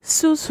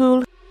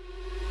Susul.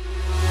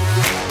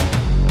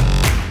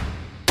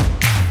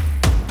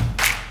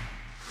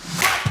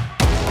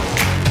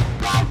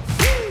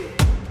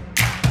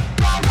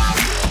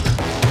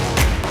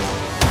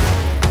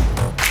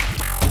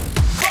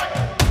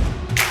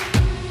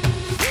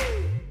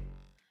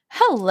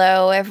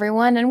 Hello,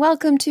 everyone, and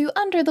welcome to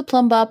Under the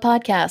Plumb Bob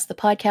Podcast, the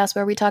podcast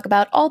where we talk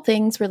about all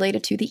things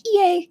related to the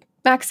EA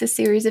Maxis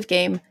series of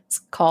games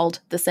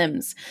called The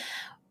Sims.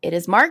 It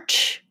is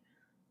March.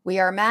 We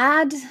are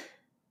mad.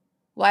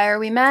 Why are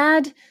we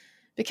mad?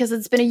 Because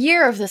it's been a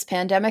year of this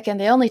pandemic, and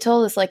they only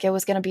told us like it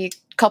was going to be a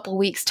couple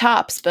weeks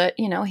tops, but,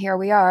 you know, here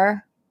we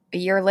are, a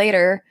year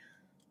later.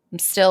 I'm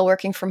still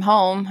working from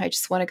home. I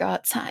just want to go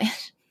outside.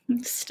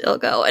 Still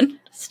going.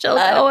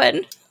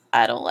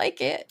 I don't like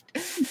it.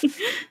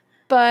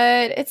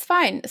 But it's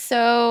fine.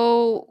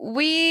 So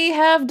we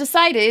have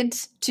decided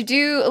to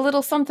do a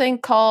little something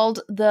called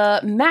the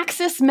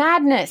Maxis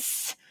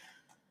Madness.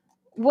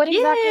 What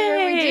exactly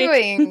are we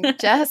doing?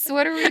 Jess,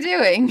 what are we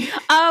doing?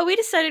 We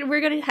decided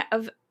we're going to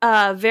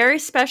have very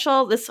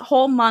special, this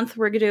whole month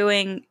we're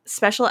doing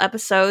special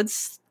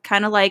episodes,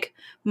 kind of like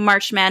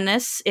March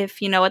Madness,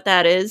 if you know what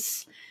that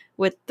is,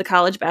 with the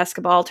college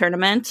basketball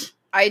tournament.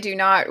 I do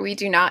not. We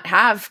do not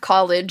have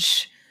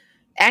college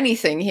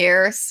anything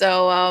here.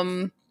 So,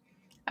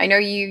 I know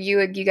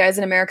you guys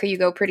in America, you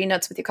go pretty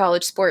nuts with your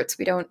college sports.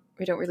 We don't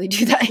really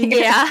do that here.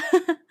 Yeah.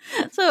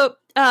 So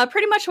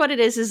pretty much what it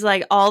is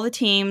like all the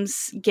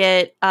teams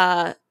get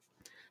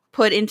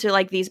put into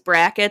like these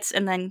brackets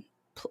and then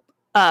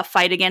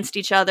fight against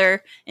each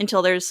other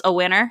until there's a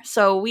winner.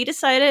 So we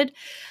decided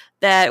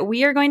that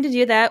we are going to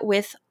do that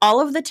with all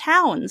of the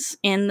towns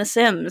in The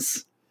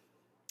Sims.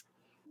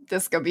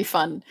 This is going to be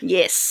fun.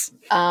 Yes.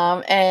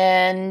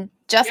 And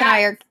Jess and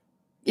I are...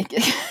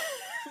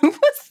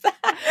 What's that?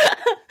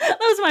 That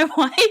was my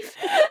wife.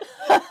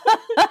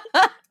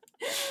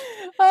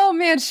 Oh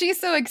man, she's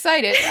so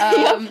excited.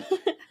 I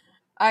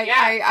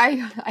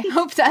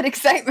hope that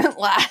excitement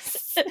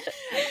lasts.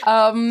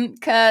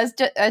 Because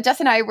Jess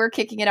and I were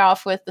kicking it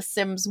off with The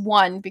Sims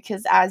 1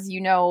 because, as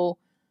you know,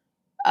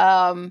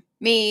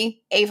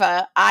 me,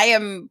 Ava, I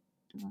am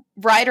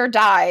ride or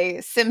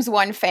die Sims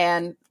 1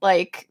 fan.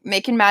 Like,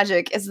 Making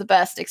Magic is the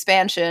best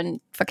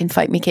expansion. Fucking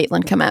fight me,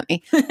 Caitlin. Come at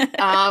me.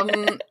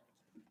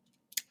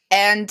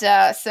 And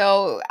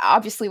so,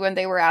 obviously, when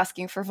they were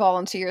asking for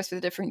volunteers for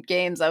the different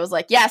games, I was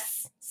like,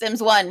 yes,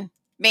 Sims 1,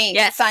 me,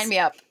 yes. Sign me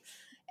up.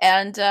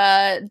 And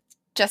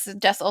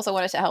Jess also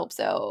wanted to help,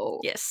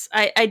 so... Yes,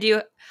 I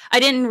do. I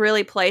didn't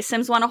really play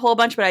Sims 1 a whole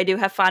bunch, but I do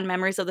have fond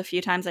memories of the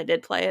few times I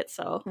did play it,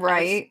 so...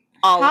 Right.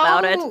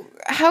 About it.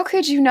 How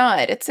could you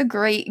not? It's a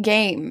great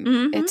game.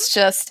 Mm-hmm.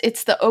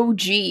 It's the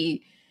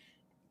OG.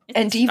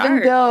 And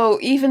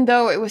even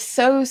though it was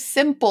so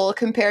simple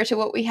compared to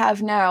what we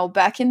have now,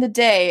 back in the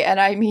day, and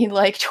I mean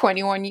like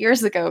 21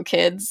 years ago,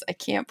 kids, I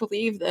can't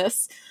believe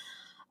this.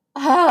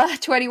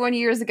 21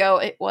 years ago,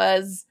 it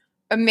was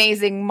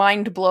amazing,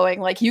 mind-blowing.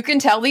 Like, you can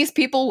tell these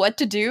people what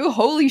to do.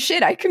 Holy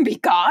shit, I can be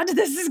God.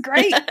 This is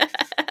great.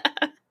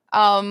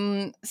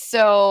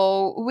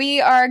 So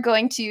we are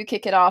going to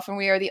kick it off, and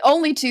we are the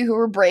only two who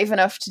were brave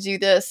enough to do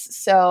this.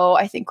 So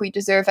I think we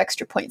deserve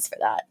extra points for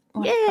that.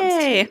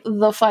 Yay!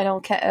 The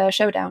final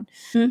showdown.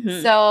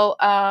 Mm-hmm. So,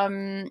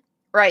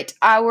 right,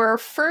 our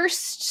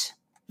first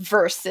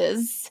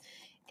versus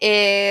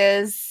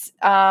is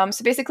so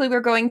basically we're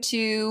going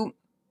to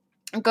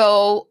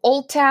go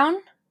Old Town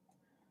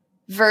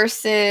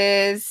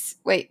versus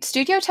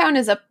Studio Town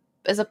is a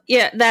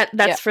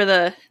that's for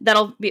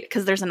that'll be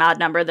because there's an odd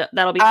number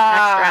that'll be the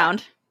next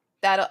round.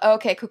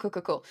 Okay,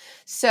 cool.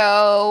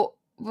 So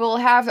we'll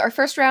have our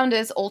first round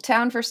is Old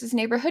Town versus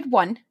Neighborhood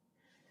 1.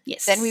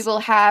 Yes. Then we will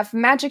have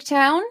Magic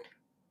Town,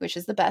 which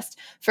is the best,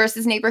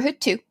 versus Neighborhood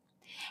 2.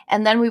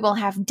 And then we will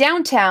have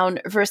Downtown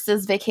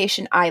versus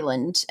Vacation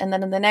Island. And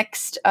then in the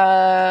next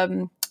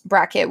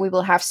bracket, we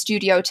will have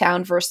Studio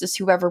Town versus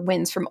whoever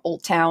wins from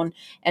Old Town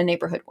and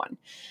Neighborhood 1.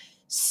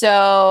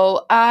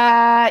 So,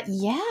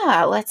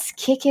 let's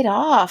kick it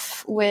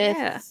off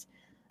with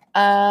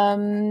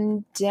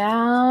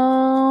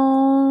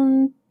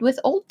down with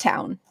Old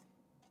Town.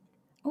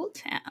 Old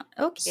Town.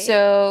 Okay.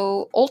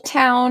 So Old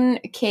Town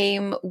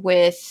came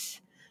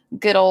with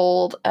good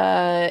old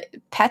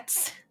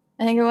Pets,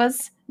 I think it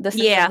was. This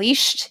is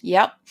Unleashed.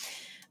 Yep.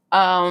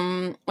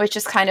 Which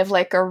is kind of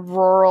like a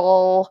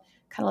rural,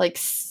 kind of like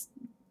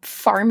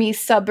farmy,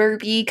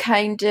 suburby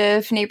kind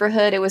of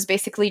neighborhood. It was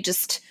basically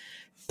just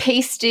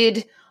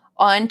pasted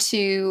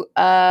onto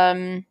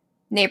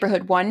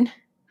Neighborhood 1.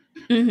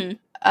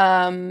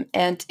 Mm-hmm.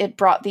 And it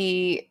brought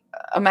the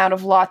amount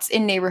of lots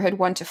in Neighborhood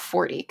 1 to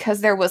 40,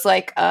 because there was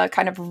like a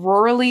kind of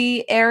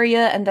rurally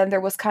area, and then there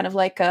was kind of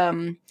like I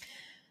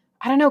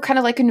don't know, kind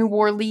of like a New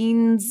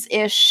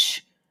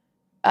Orleans-ish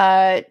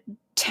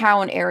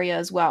town area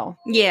as well.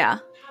 Yeah.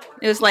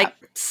 It was like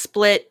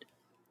split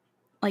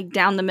like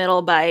down the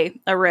middle by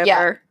a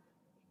river.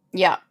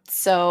 Yeah.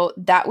 So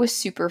that was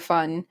super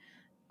fun.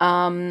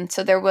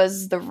 So there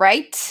was the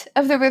right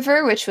of the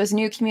river, which was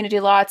new community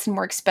lots and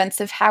more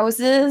expensive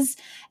houses.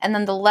 And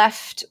then the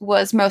left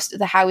was most of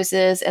the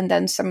houses and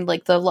then some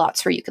like the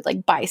lots where you could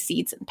like buy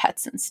seeds and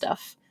pets and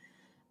stuff.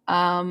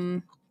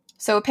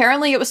 So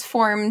apparently it was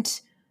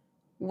formed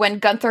when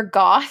Gunther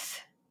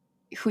Goth,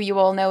 who you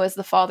all know as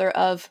the father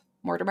of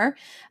Mortimer,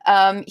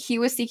 he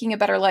was seeking a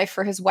better life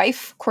for his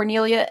wife,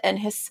 Cornelia, and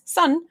his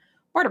son,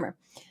 Mortimer.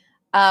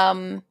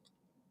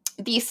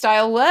 The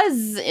style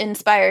was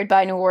inspired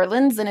by New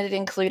Orleans, and it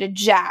included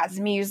jazz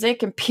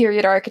music and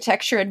period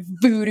architecture and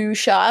voodoo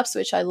shops,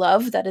 which I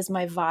love. That is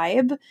my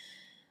vibe.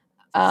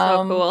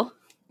 So cool.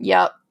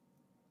 Yep.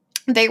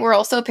 They were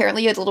also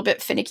apparently a little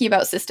bit finicky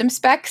about system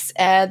specs,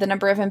 the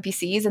number of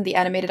NPCs, and the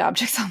animated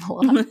objects on the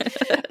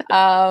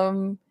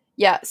lot.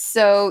 Yeah,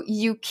 so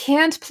you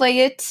can't play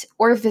it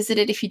or visit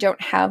it if you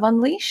don't have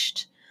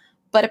Unleashed,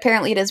 but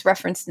apparently it is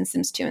referenced in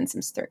Sims 2 and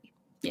Sims 3.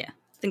 Yeah,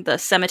 I think the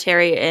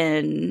cemetery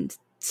in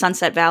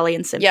Sunset Valley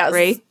in Sims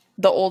 3.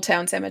 The Old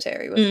Town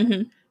Cemetery.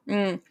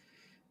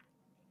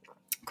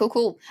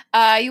 Cool.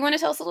 You want to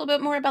tell us a little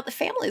bit more about the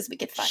families we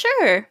could find?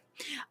 Sure.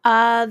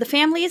 The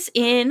families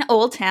in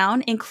Old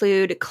Town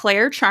include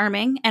Claire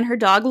Charming and her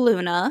dog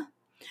Luna,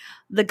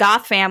 the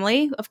Goth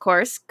family, of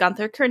course,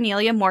 Gunther,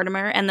 Cornelia,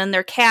 Mortimer, and then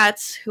their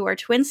cats, who are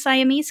twin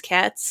Siamese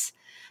cats,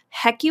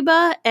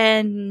 Hecuba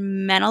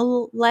and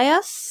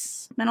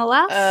Menelaus?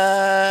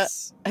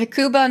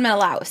 Hecuba and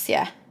Menelaus,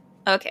 yeah.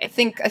 Okay. I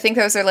think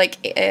those are like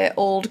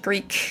old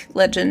Greek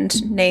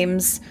legend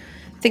names.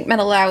 I think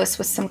Menelaus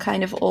was some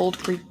kind of old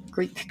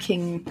Greek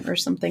king or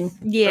something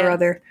or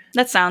other.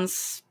 That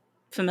sounds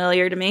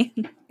familiar to me.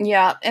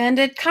 Yeah, and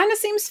it kind of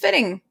seems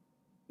fitting.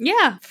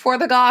 Yeah. For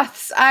the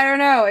Goths. I don't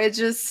know. It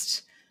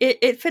just...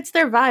 It fits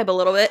their vibe a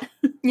little bit.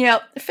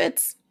 Yep, it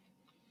fits.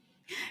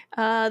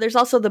 There's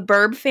also the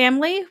Burb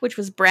family, which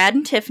was Brad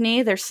and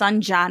Tiffany, their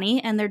son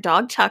Johnny, and their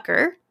dog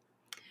Tucker.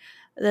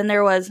 Then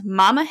there was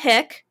Mama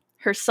Hick,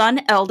 her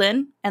son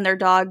Eldon, and their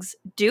dogs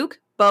Duke,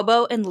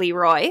 Bobo, and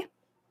Leroy.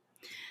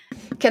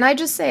 Can I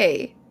just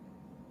say...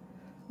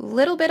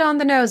 little bit on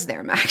the nose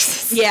there,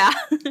 Max. Yeah.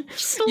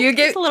 just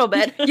a little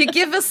bit. You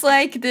give us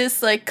like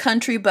this like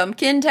country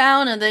bumpkin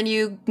town and then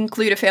you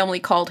include a family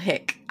called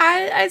Hick.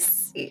 I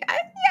see.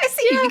 I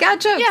see. Yeah. You got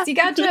jokes. Yeah. You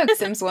got jokes,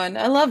 Sims 1.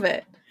 I love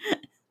it.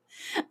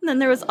 And then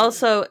there was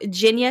also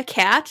Ginia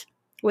Cat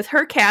with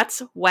her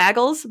cats,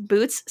 Waggles,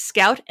 Boots,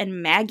 Scout,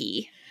 and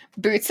Maggie.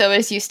 Boots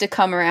always used to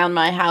come around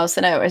my house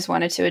and I always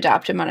wanted to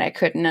adopt him and I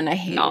couldn't and I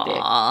hated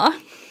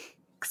it.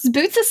 Because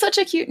Boots is such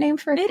a cute name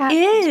for a cat. It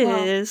is.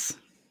 Well.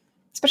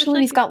 Especially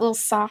when he's got little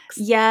socks.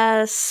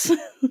 Yes.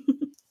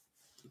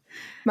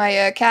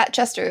 My cat,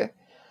 Chester,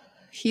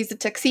 he's a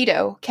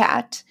tuxedo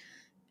cat.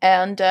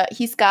 And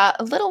he's got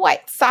little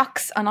white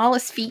socks on all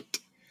his feet.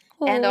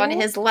 Aww. And on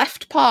his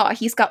left paw,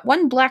 he's got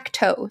one black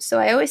toe. So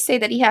I always say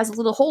that he has a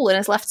little hole in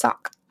his left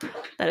sock.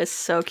 That is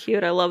so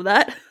cute. I love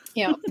that.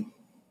 Yeah.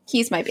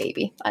 He's my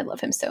baby. I love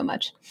him so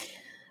much.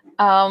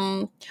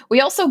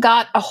 We also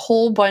got a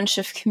whole bunch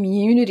of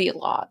community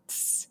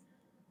lots.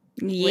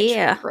 Yeah.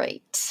 Which were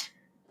great.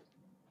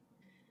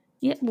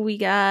 Yeah, we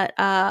got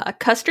a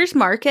Custer's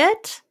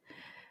Market.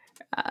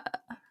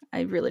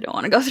 I really don't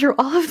want to go through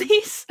all of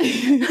these.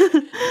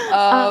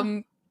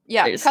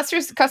 Yeah,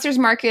 Custer's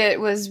Market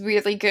was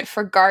really good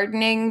for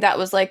gardening. That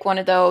was like one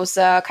of those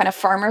kind of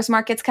farmers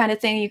markets kind of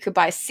thing. You could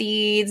buy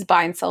seeds,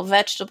 buy and sell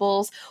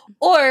vegetables,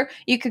 or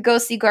you could go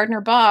see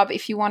Gardener Bob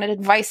if you wanted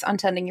advice on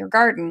tending your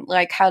garden,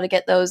 like how to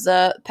get those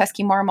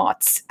pesky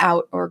marmots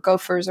out or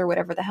gophers or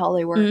whatever the hell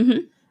they were.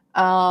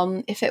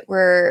 Mm-hmm. If it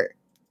were...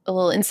 a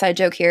little inside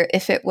joke here.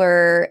 If it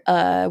were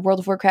World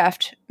of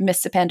Warcraft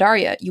Mists of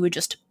Pandaria, you would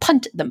just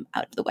punt them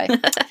out of the way.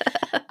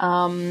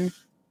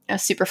 It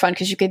was super fun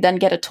because you could then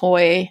get a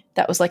toy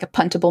that was like a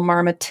puntable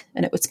marmot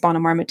and it would spawn a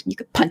marmot and you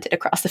could punt it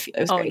across the field.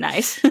 It was great.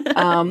 Nice.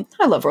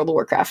 I love World of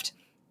Warcraft.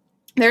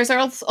 There's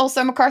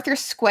also MacArthur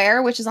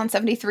Square, which is on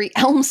 73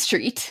 Elm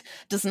Street.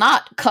 Does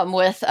not come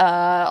with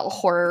a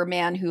horror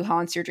man who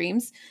haunts your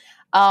dreams.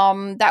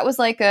 That was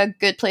like a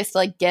good place to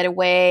like get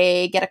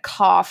away, get a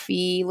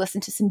coffee,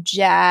 listen to some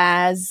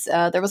jazz.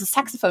 There was a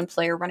saxophone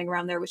player running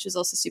around there, which was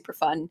also super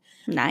fun.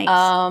 Nice.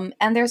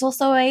 And there's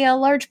also a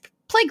large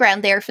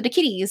playground there for the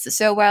kiddies.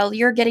 So while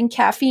you're getting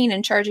caffeine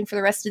and charging for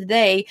the rest of the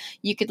day,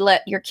 you could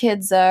let your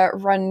kids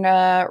run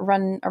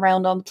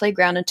around on the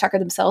playground and tucker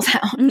themselves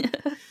out.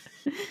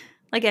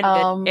 Like in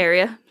a good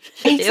area.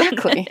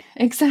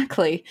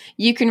 Exactly.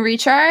 You can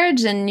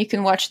recharge and you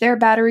can watch their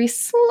batteries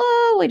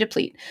slowly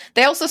deplete.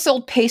 They also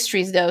sold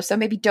pastries though, so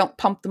maybe don't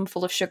pump them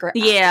full of sugar.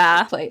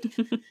 Yeah. Plate.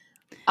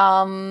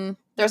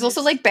 There's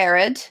also Lake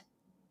Barrett,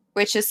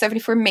 which is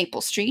 74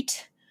 Maple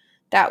Street.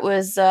 That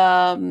was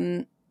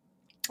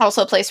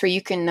also a place where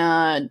you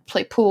can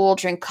play pool,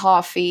 drink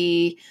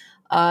coffee,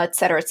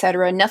 etc.,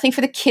 etc. Nothing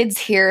for the kids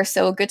here,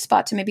 so a good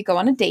spot to maybe go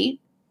on a date,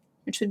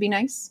 which would be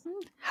nice.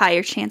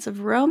 Higher chance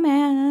of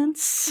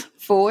romance.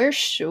 For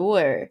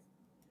sure.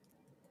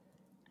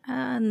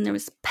 And there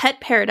was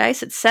Pet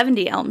Paradise at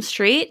 70 Elm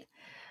Street.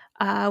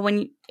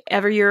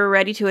 Whenever you're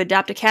ready to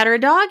adopt a cat or a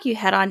dog, you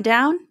head on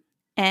down.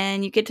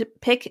 and you get to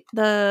pick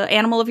the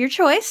animal of your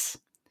choice.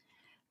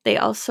 They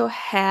also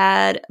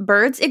had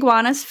birds,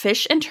 iguanas,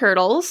 fish, and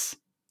turtles.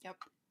 Yep.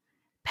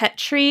 Pet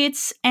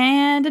treats,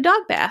 and a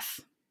dog bath.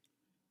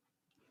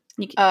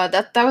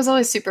 That was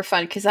always super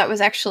fun because that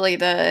was actually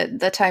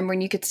the time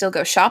when you could still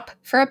go shop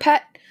for a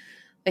pet.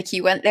 Like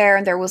you went there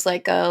and there was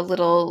like a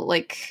little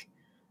like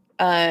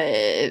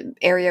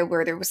area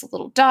where there was a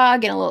little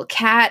dog and a little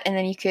cat, and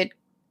then you could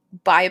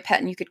buy a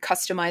pet and you could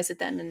customize it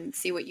then and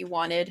see what you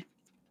wanted.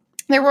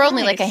 There were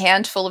only like a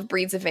handful of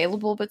breeds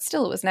available, but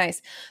still it was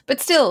nice. But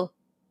still,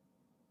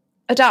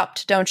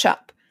 adopt, don't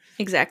shop.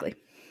 Exactly.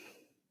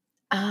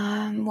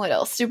 What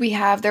else did we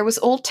have? There was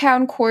Old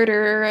Town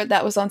Quarter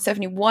that was on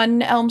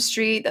 71 Elm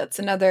Street. That's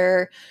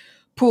another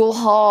pool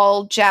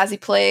hall, jazzy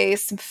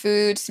place, some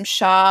food, some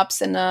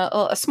shops, and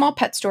a small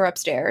pet store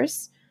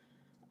upstairs.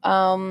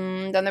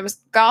 Then there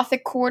was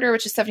Gothic Quarter,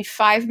 which is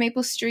 75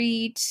 Maple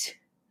Street.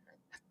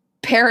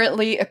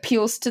 Apparently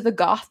appeals to the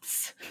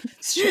goths,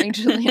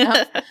 strangely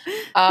enough.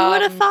 Who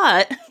would have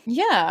thought?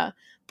 Yeah.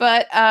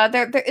 But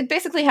it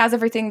basically has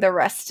everything the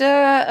rest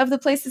of the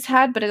places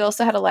had, but it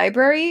also had a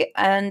library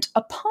and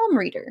a palm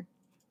reader.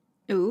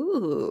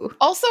 Ooh.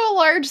 Also a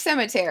large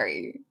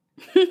cemetery.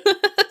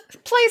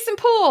 Play some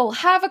pool,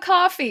 have a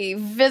coffee,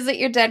 visit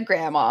your dead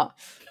grandma.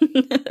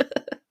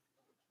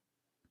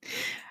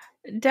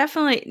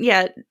 Definitely,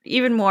 yeah,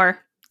 even more.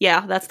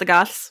 Yeah, that's the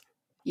goths.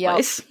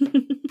 Yes,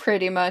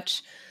 pretty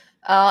much.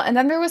 And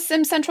then there was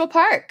Sim Central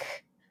Park.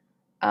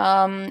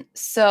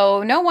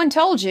 So no one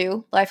told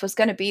you life was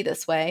going to be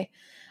this way.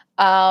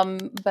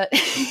 But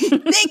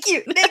thank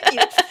you.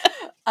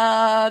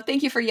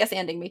 Thank you for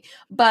yes-anding me.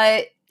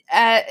 But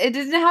it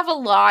didn't have a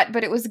lot,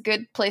 but it was a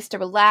good place to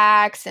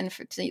relax and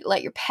to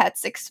let your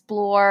pets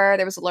explore.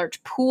 There was a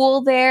large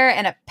pool there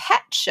and a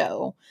pet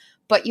show,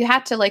 but you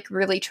had to like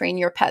really train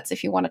your pets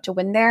if you wanted to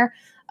win there.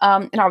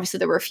 And obviously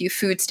there were a few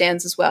food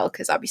stands as well,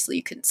 because obviously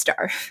you couldn't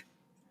starve.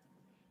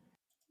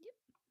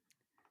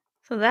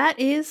 So that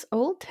is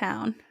Old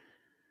Town.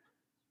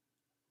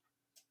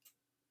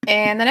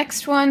 And the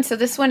next one, so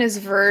this one is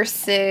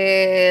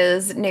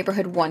versus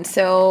Neighborhood 1.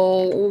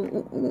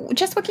 So,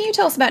 Jess, what can you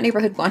tell us about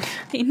Neighborhood 1?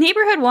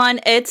 Neighborhood 1,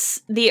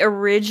 it's the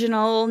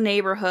original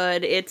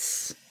neighborhood.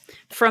 It's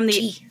from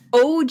the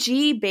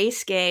OG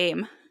base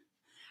game.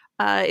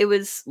 It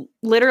was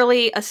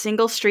literally a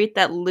single street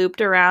that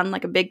looped around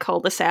like a big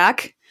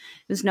cul-de-sac. It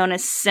was known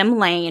as Sim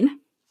Lane.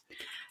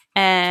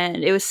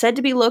 And it was said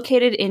to be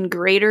located in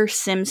Greater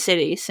Sim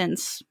City,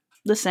 since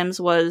The Sims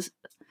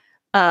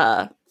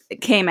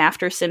came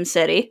after Sim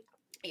City.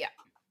 Yeah.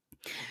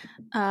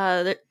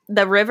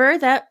 The river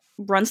that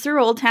runs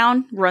through Old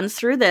Town runs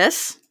through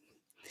this.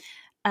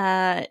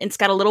 It's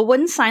got a little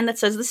wooden sign that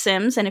says The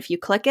Sims, and if you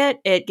click it,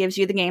 it gives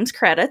you the game's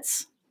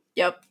credits.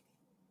 Yep.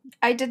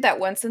 I did that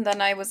once, and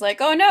then I was like,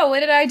 oh no,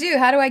 what did I do?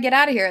 How do I get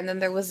out of here? And then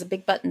there was a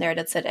big button there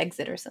that said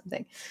exit or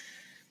something.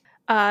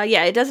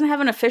 Yeah, it doesn't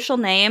have an official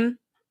name.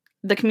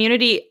 The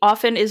community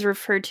often is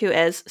referred to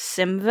as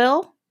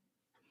Simville.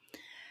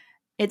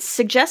 It's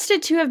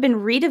suggested to have been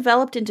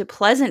redeveloped into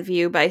Pleasant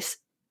View by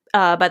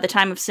the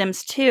time of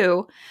Sims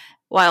 2,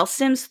 while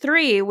Sims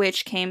 3,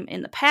 which came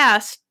in the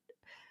past,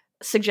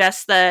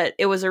 suggests that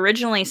it was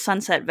originally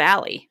Sunset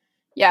Valley.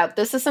 Yeah,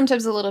 this is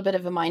sometimes a little bit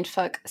of a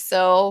mindfuck.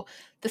 So,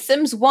 The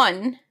Sims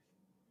 1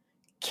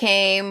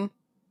 came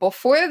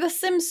before The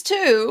Sims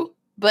 2,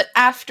 but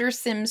after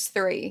Sims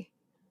 3.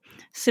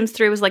 Sims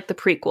 3 was like the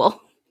prequel.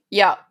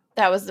 Yeah,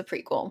 that was the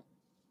prequel.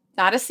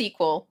 Not a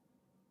sequel.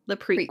 The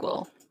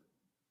prequel.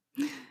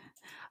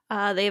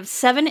 They have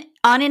 7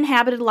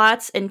 uninhabited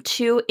lots and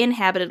 2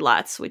 inhabited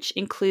lots, which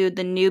include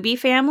the Newbie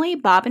family,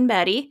 Bob and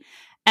Betty,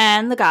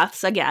 and the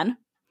Goths again.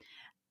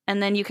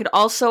 And then you could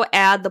also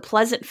add the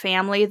Pleasant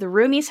family, the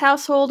Roomies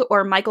household,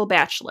 or Michael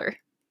Batchelor.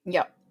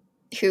 Yep.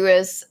 Who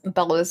is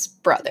Bella's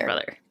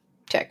brother.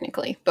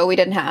 Technically. But we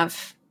didn't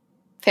have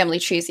family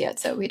trees yet,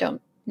 so we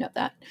don't know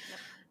that.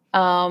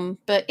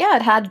 But yeah,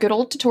 it had good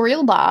old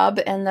Tutorial Bob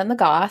and then the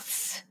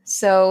Goths.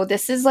 So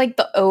this is like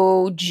the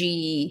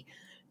OG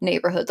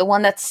neighborhood, the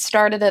one that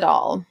started it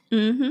all.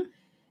 Mm-hmm.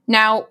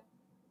 Now,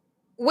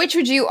 which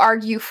would you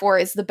argue for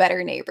is the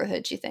better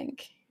neighborhood, you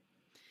think?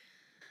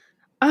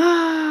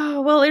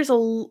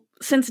 Well,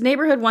 since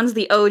Neighborhood 1's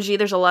the OG,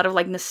 there's a lot of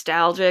like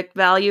nostalgic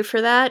value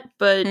for that,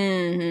 but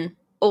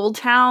Old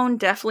Town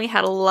definitely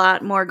had a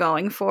lot more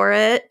going for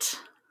it.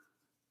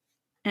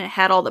 And it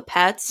had all the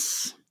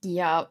pets.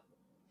 Yeah.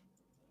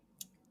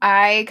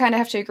 I kind of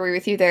have to agree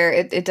with you there.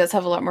 It does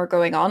have a lot more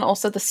going on.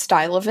 Also, the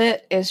style of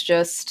it is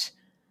just...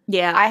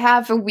 Yeah. I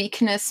have a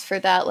weakness for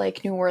that,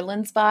 like, New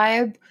Orleans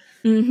vibe.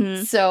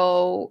 Mm-hmm.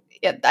 So,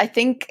 yeah, I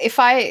think if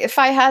I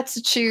had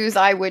to choose,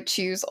 I would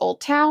choose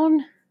Old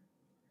Town.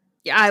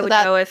 Yeah, I would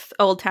go with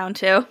Old Town,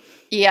 too.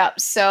 Yeah,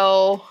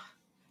 so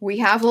we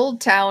have Old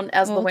Town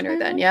as the winner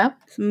then, yeah?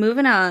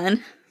 Moving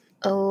on.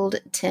 Old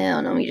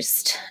Town. Let me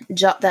just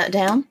jot that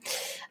down.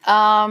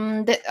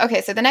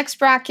 Okay, so the next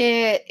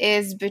bracket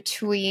is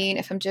between,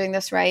 if I'm doing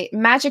this right,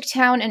 Magic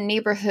Town and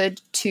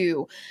Neighborhood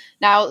 2.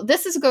 Now,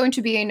 this is going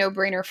to be a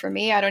no-brainer for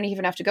me. I don't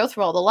even have to go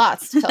through all the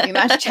lots to tell you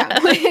Magic Town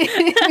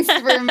wins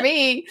for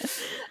me.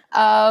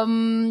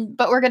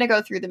 But we're going to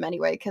go through them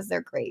anyway because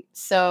they're great.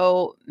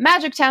 So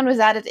Magic Town was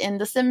added in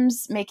The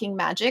Sims Making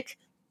Magic,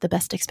 the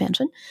best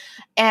expansion.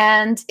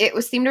 And it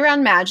was themed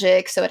around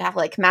magic. So it'd have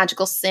like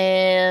magical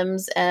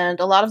Sims,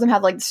 and a lot of them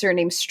had like the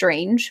surname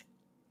Strange,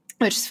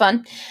 which is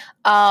fun.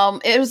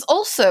 It was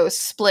also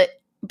split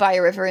by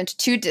a river into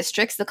 2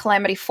 districts, the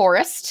Calamity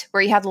Forest,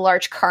 where you had the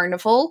large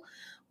carnival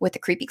with the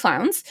creepy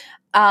clowns,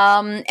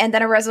 and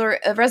then a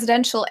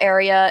residential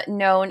area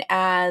known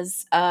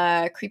as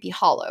Creepy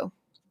Hollow.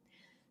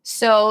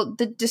 So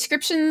the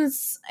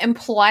descriptions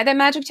imply that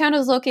Magic Town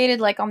is located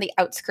like on the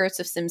outskirts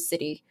of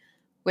SimCity,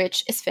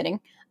 which is fitting.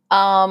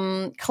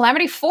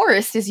 Calamity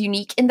Forest is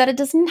unique in that it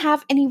doesn't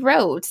have any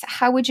roads.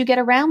 How would you get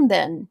around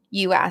then,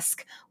 you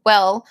ask?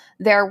 Well,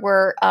 there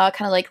were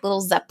kind of like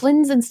little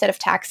zeppelins instead of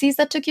taxis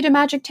that took you to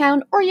Magic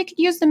Town, or you could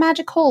use the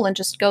magic hole and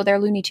just go there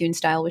Looney Tunes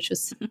style, which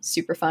was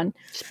super fun.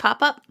 Just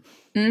pop up.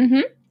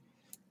 Mm-hmm.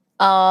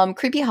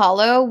 Creepy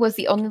Hollow was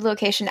the only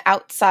location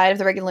outside of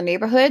the regular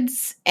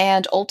neighborhoods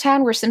and Old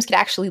Town where Sims could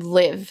actually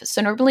live.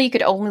 So normally you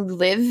could only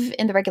live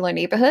in the regular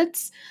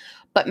neighborhoods,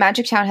 but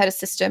Magic Town had a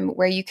system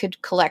where you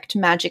could collect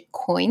magic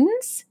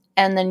coins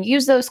and then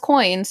use those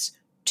coins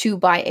to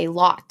buy a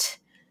lot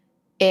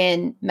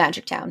in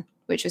Magic Town,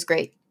 which was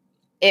great.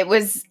 It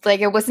was like,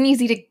 it wasn't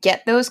easy to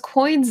get those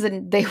coins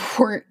and they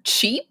weren't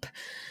cheap,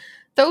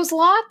 those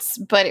lots,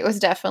 but it was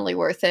definitely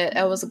worth it.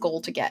 It was a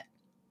goal to get.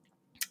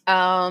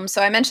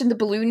 So I mentioned the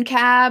balloon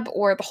cab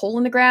or the hole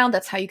in the ground.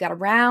 That's how you got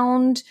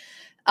around.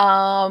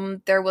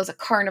 There was a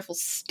carnival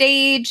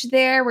stage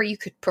there where you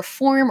could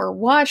perform or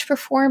watch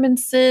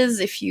performances.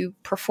 If you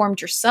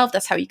performed yourself,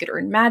 that's how you could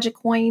earn magic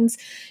coins.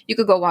 You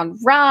could go on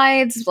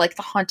rides like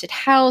the haunted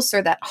house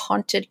or that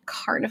haunted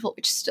carnival,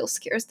 which still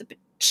scares the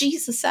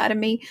bejesus out of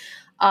me.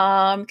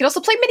 You could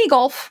also play mini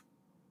golf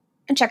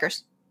and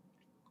checkers.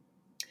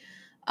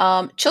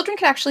 Children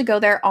could actually go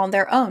there on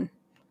their own.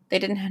 They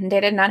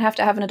did not have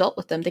to have an adult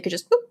with them. They could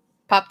just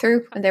pop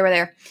through and they were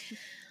there.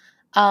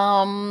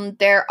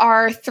 There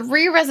are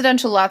 3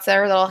 residential lots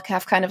there that'll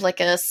have kind of like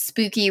a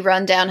spooky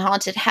rundown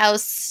haunted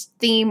house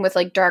theme with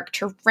like dark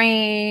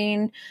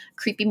terrain,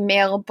 creepy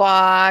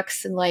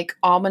mailbox, and like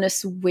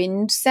ominous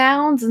wind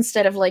sounds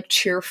instead of like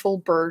cheerful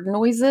bird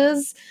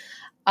noises.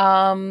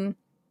 You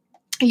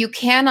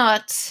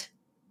cannot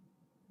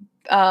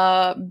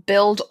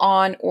build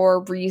on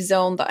or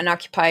rezone the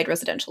unoccupied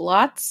residential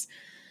lots.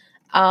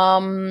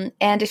 And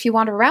if you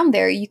wander around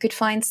there, you could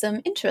find some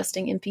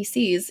interesting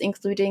NPCs,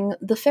 including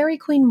the Fairy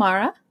Queen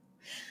Mara,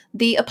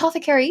 the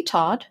Apothecary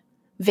Todd,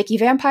 Vicky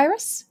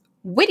Vampirus,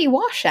 Witty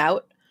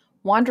Washout,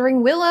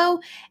 Wandering Willow,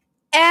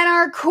 and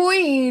our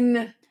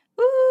queen!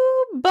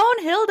 Ooh,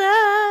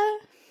 Bonehilda!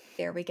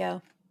 There we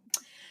go.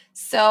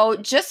 So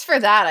just for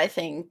that, I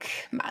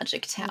think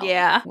Magic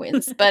Town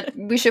wins. But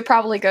we should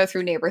probably go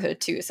through Neighborhood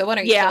 2. So why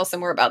don't you tell us some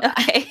more about that?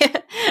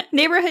 Okay.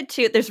 Neighborhood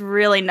 2, there's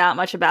really not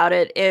much about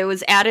it. It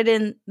was added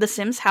in The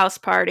Sims House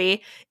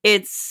Party.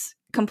 It's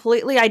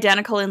completely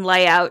identical in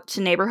layout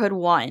to Neighborhood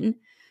 1.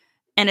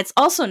 And it's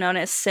also known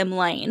as Sim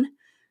Lane.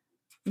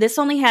 This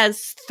only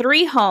has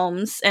 3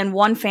 homes and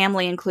 1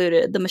 family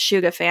included, the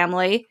Meshuggah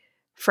family,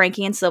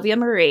 Frankie and Sylvia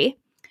Marie.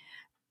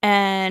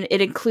 And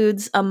it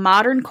includes a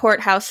modern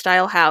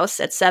courthouse-style house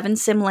at 7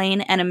 Sim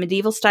Lane and a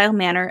medieval-style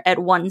manor at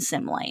 1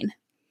 Sim Lane.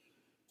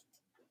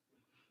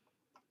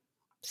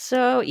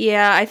 So,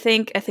 yeah, I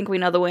think we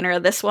know the winner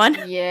of this one.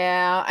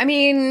 Yeah, I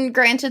mean,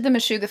 granted, the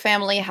Meshuggah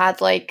family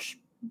had, like,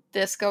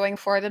 this going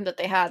for them, that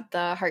they had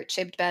the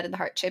heart-shaped bed and the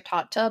heart-shaped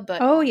hot tub,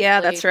 but... Oh, yeah,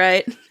 that's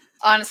right.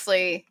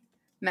 Honestly,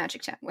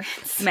 Magic Town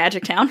wins.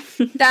 Magic Town.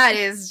 That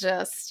is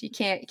just, you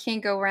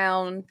can't go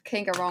wrong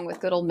with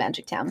good old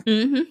Magic Town.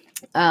 Mm-hmm.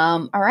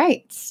 All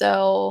right,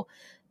 so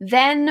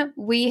then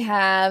we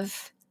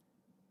have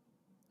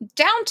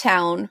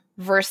Downtown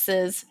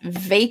versus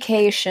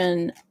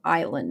Vacation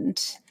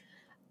Island.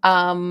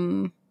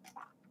 Downtown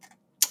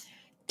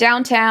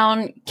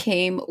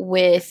came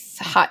with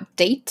Hot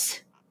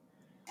Date,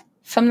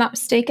 if I'm not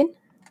mistaken.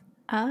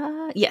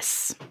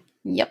 Yes.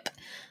 Yep.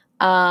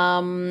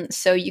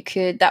 So you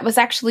could, that was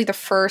actually the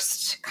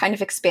first kind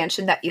of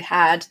expansion that you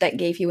had that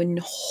gave you a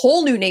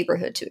whole new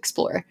neighborhood to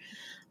explore.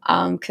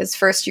 Because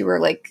first you were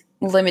like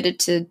limited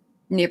to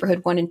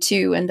neighborhood 1 and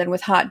 2, and then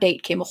with Hot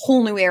Date came a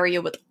whole new area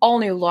with all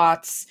new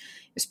lots.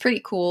 It was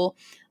pretty cool.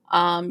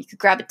 You could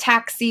grab a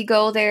taxi,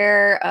 go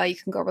there. You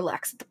can go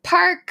relax at the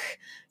park.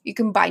 You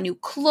can buy new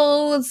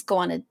clothes, go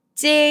on a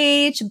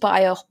date, buy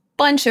a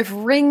bunch of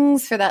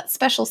rings for that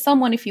special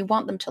someone if you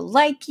want them to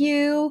like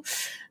you.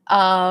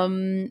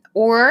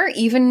 Or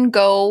even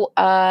go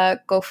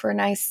for a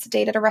nice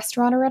date at a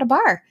restaurant or at a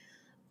bar.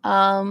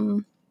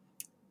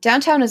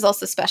 Downtown is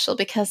also special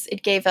because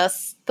it gave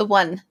us the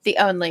one, the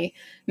only,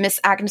 Miss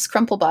Agnes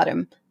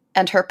Crumplebottom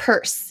and her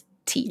purse,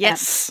 TM.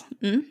 Yes.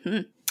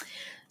 Mm-hmm.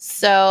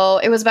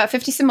 So it was about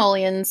 50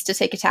 simoleons to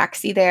take a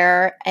taxi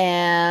there.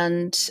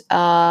 And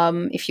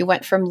if you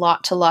went from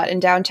lot to lot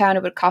in downtown,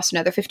 it would cost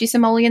another 50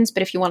 simoleons.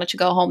 But if you wanted to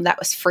go home, that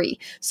was free.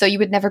 So you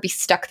would never be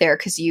stuck there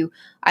because you,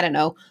 I don't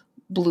know,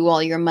 blew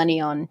all your money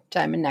on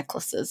diamond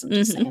necklaces. I'm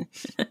just saying.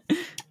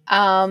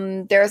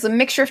 There's a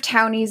mixture of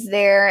townies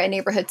there and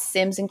neighborhood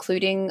sims,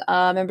 including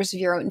members of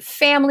your own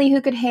family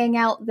who could hang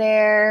out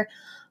there.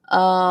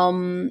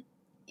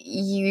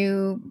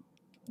 You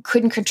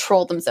couldn't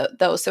control them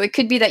though. So it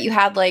could be that you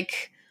had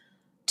like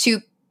 2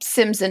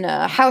 sims in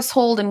a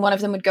household and one of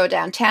them would go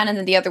downtown and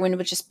then the other one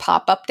would just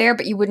pop up there,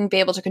 but you wouldn't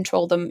be able to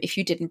control them if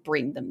you didn't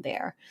bring them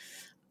there.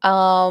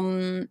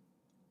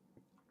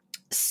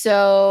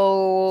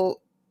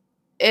 So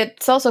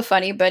it's also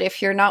funny, but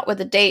if you're not with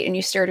a date and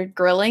you started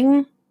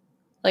grilling,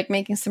 like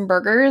making some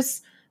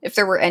burgers, if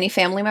there were any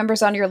family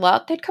members on your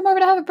lot, they'd come over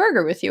to have a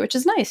burger with you, which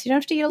is nice. You don't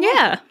have to eat alone.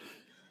 Yeah.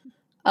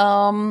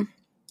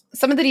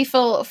 Some of the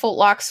default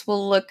locks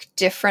will look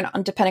different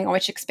depending on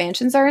which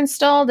expansions are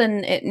installed,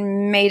 and it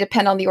may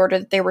depend on the order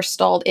that they were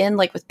installed in,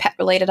 like with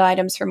pet-related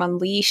items from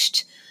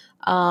Unleashed.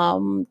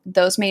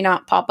 Those may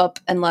not pop up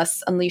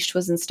unless Unleashed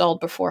was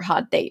installed before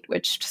Hot Date,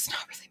 which does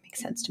not really make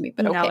sense to me,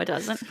 but okay. No, it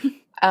doesn't.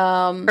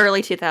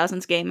 Early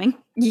 2000s gaming.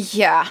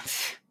 Yeah,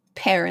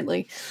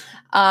 apparently.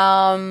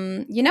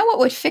 You know what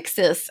would fix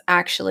this,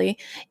 actually?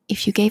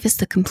 If you gave us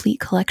the complete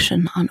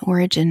collection on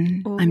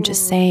Origin. Ooh, I'm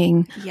just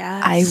saying,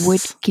 yes. I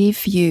would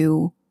give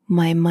you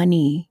my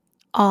money.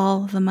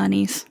 All the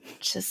monies.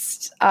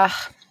 Just,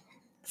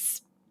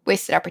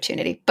 wasted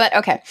opportunity. But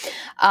okay.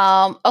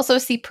 Also, a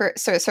sea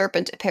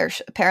serpent,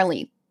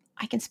 apparently,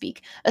 I can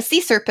speak. A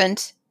sea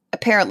serpent,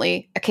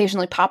 apparently,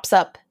 occasionally pops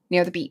up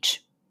near the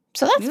beach.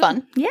 So that's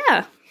fun.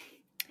 Yeah.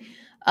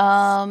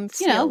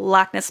 You know,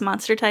 Loch Ness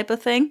Monster type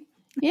of thing.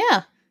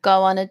 Yeah.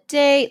 Go on a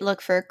date,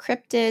 look for a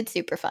cryptid,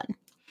 super fun.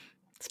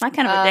 It's my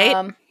kind of a date.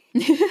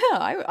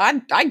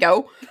 Yeah, I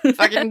go. If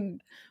I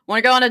can want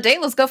to go on a date,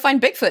 let's go find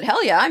Bigfoot.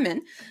 Hell yeah, I'm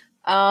in.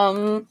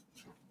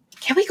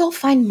 Can we go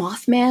find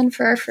Mothman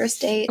for our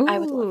first date? Ooh. I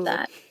would love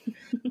that.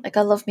 Like,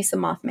 I love me some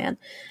Mothman.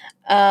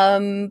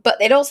 But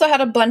it also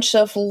had a bunch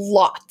of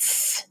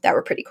lots that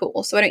were pretty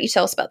cool. So why don't you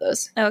tell us about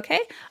those? Okay.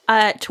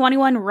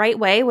 21 Right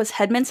Way was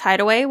Headman's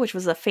Hideaway, which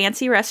was a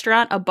fancy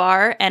restaurant, a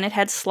bar, and it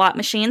had slot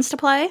machines to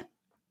play.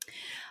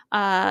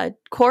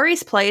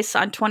 Corey's Place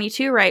on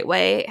 22 Right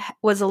Way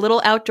was a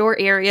little outdoor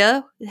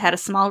area. It had a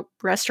small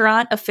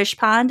restaurant, a fish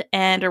pond,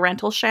 and a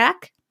rental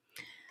shack.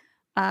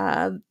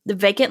 The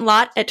vacant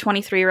lot at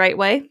 23 Right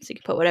Way, so you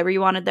could put whatever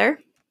you wanted there.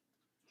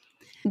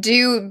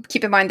 Do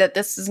keep in mind that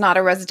this is not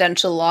a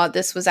residential lot.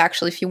 This was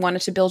actually if you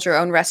wanted to build your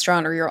own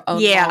restaurant or your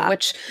own mall,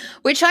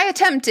 which I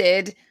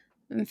attempted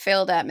and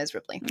failed at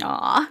miserably.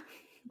 Aw.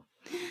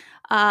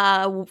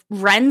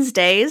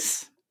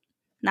 Wednesdays,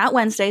 not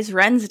Wednesdays,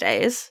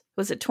 Wednesdays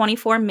was at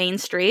 24 Main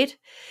Street.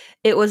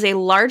 It was a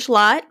large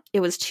lot. It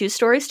was 2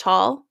 stories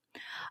tall.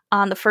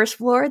 On the first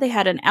floor, they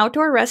had an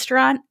outdoor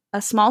restaurant,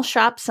 a small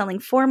shop selling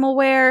formal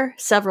wear,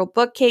 several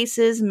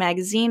bookcases,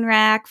 magazine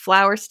rack,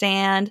 flower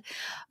stand,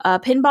 a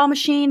pinball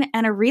machine,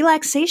 and a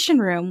relaxation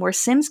room where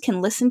Sims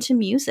can listen to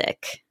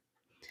music.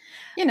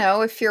 You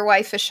know, if your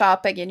wife is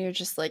shopping and you're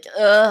just like,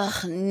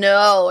 ugh,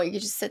 no, you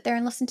just sit there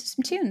and listen to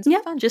some tunes.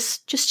 Yeah,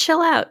 just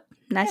chill out.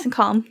 Nice and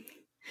calm.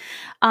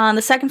 On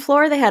the second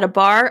floor, they had a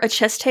bar, a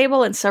chess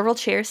table, and several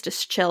chairs to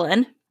chill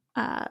in.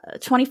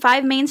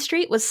 25 Main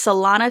Street was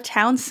Solana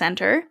Town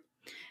Center.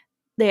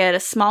 They had a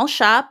small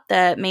shop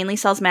that mainly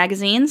sells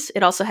magazines.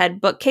 It also had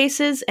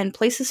bookcases and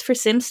places for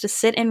Sims to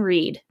sit and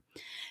read.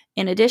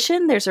 In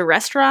addition, there's a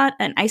restaurant,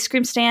 an ice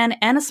cream stand,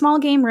 and a small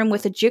game room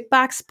with a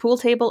jukebox, pool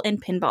table,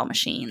 and pinball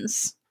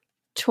machines.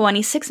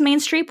 26 Main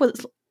Street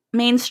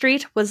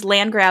was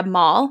Land Grab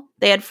Mall.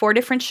 They had 4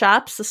 different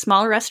shops, a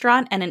small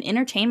restaurant, and an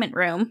entertainment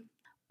room.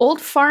 Old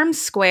Farm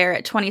Square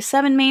at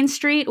 27 Main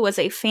Street was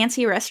a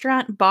fancy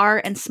restaurant, bar,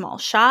 and small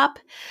shop.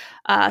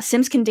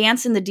 Sims can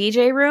dance in the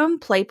DJ room,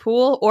 play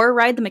pool, or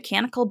ride the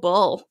mechanical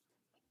bull.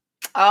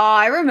 Oh,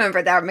 I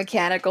remember that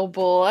mechanical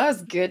bull. That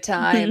was good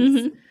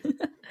times.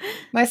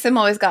 My Sim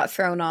always got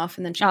thrown off,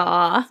 and then she.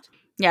 Aw.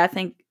 Yeah, I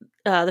think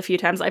the few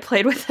times I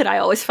played with it, I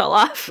always fell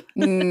off.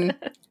 I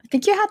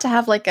think you had to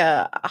have like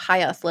a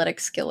high athletic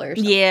skill or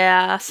something.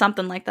 Yeah,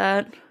 something like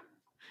that.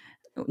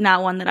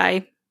 Not one that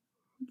I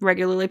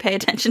regularly pay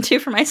attention to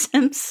for my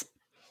Sims.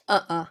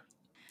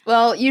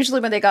 Well,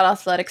 usually when they got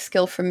athletic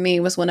skill from me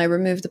was when I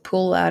removed the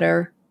pool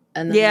ladder,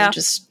 and then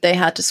they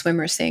had to swim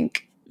or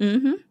sink.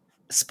 Mm-hmm.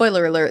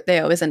 Spoiler alert, they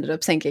always ended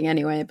up sinking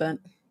anyway, but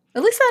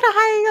at least they had a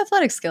high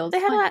athletic skill. They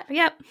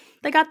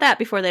got that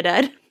before they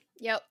died.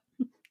 Yep.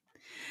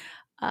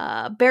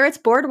 Barrett's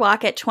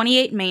Boardwalk at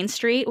 28 Main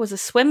Street was a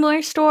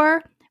swimwear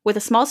store with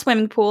a small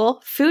swimming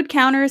pool, food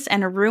counters,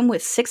 and a room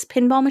with 6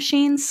 pinball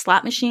machines,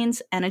 slot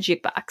machines, and a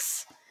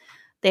jukebox.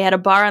 They had a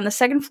bar on the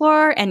second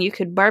floor, and you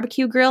could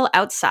barbecue grill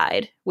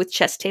outside with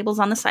chess tables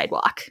on the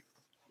sidewalk.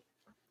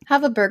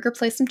 Have a burger,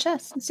 play some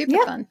chess. It's super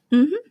fun.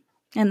 Mm-hmm.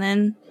 And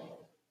then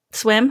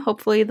swim.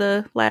 Hopefully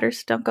the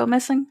ladders don't go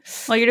missing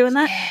while you're doing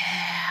that.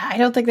 Yeah. I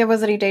don't think there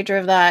was any danger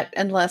of that,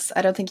 unless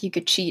I don't think you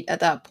could cheat at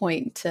that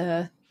point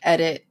to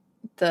edit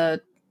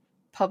the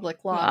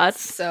public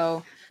lots.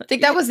 So I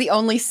think that was the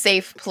only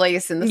safe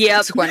place in the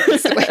Sims 20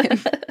 to win.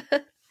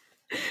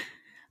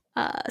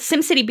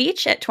 SimCity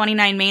Beach at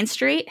 29 Main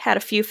Street had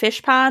a few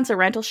fish ponds, a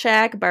rental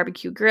shack, a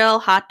barbecue grill,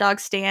 hot dog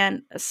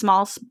stand, a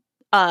small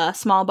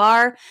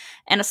bar,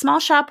 and a small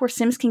shop where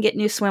Sims can get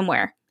new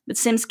swimwear. But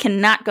Sims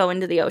cannot go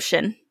into the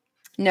ocean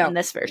in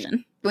this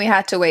version. We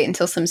had to wait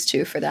until Sims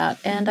 2 for that.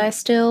 And I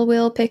still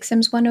will pick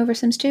Sims 1 over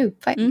Sims 2.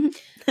 Fight.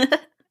 Mm-hmm.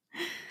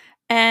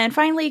 And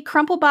finally,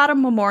 Crumple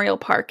Bottom Memorial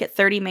Park at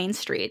 30 Main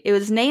Street. It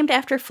was named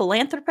after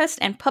philanthropist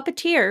and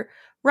puppeteer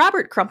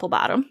Robert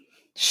Crumplebottom.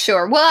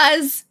 Sure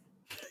was.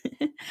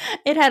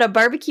 It had a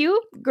barbecue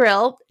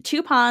grill,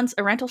 2 ponds,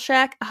 a rental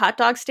shack, a hot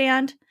dog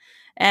stand,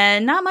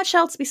 and not much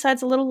else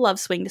besides a little love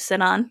swing to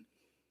sit on.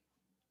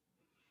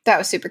 That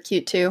was super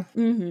cute, too.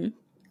 Mm-hmm.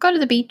 Go to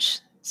the beach.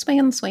 Swing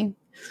on the swing.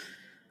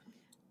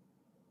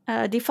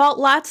 Default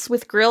lots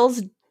with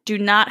grills do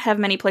not have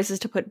many places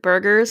to put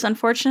burgers,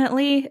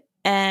 unfortunately,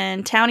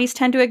 and townies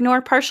tend to ignore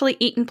partially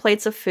eaten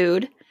plates of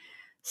food,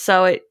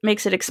 so it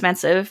makes it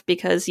expensive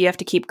because you have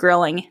to keep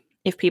grilling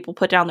if people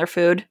put down their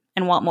food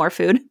and want more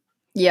food.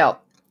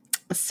 Yep.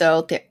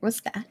 So there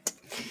was that.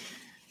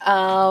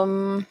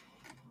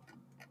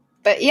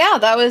 But yeah,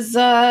 that was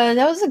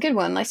a good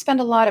one. I spent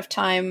a lot of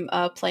time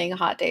playing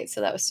Hot Date,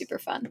 so that was super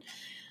fun.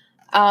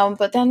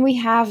 But then we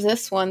have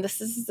this one.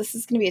 This is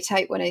going to be a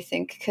tight one, I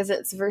think, because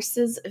it's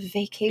versus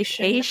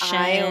Vacation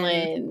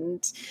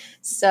Island.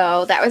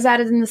 So that was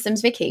added in The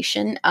Sims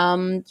Vacation.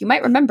 You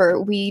might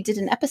remember we did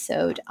an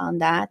episode on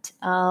that.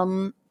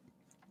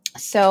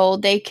 So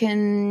they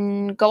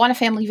can go on a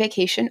family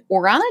vacation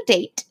or on a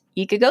date.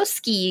 You could go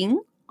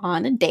skiing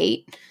on a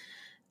date.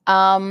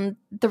 The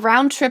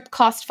round trip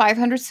cost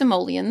 500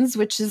 simoleons,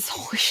 which is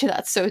holy shit,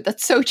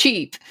 that's so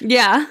cheap.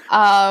 Yeah.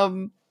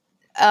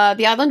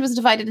 The island was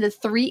divided into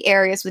 3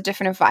 areas with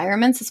different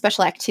environments and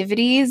special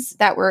activities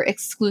that were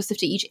exclusive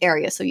to each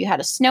area. So you had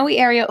a snowy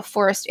area, a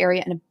forest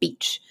area, and a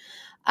beach.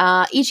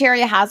 Each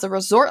area has a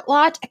resort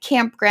lot, a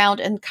campground,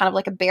 and kind of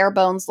like a bare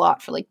bones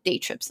lot for like day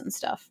trips and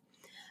stuff.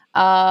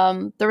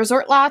 The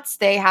resort lots,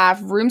 they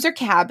have rooms or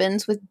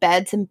cabins with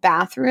beds and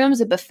bathrooms,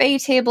 a buffet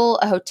table,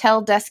 a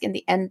hotel desk at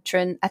the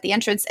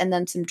entrance, and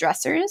then some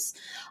dressers.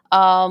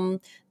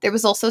 There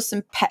was also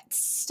some pet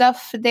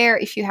stuff there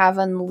if you have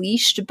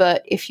Unleashed,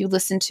 but if you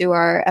listen to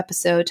our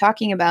episode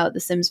talking about The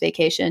Sims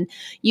Vacation,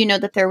 you know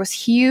that there was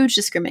huge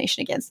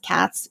discrimination against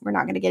cats. We're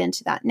not going to get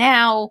into that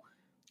now.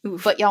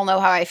 Oof. But y'all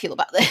know how I feel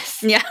about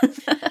this. Yeah.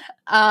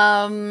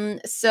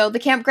 So the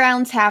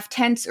campgrounds have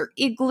tents or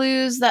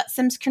igloos that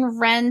Sims can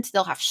rent.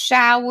 They'll have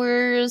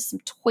showers, some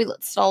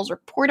toilet stalls or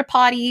porta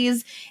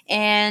potties,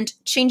 and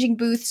changing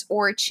booths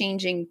or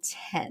changing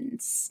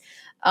tents.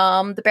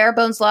 The bare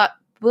bones lot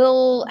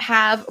will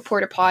have a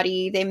porta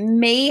potty. They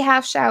may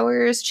have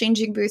showers,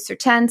 changing booths or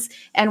tents,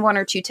 and 1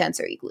 or 2 tents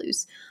or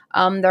igloos.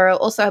 There will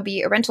also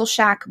be a rental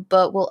shack,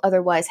 but will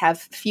otherwise have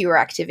fewer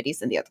activities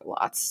than the other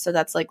lots. So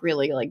that's like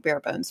really like bare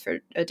bones for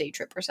a day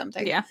trip or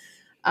something. Yeah.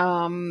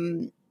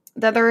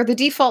 There are the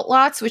default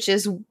lots, which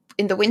is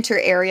in the winter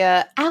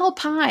area,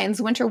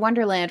 Alpine's Winter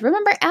Wonderland.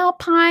 Remember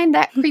Alpine,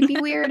 that creepy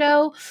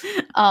weirdo?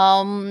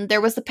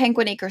 There was the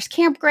Penguin Acres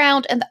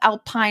Campground and the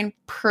Alpine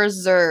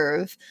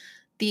Preserve.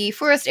 The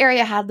forest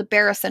area had the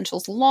Bear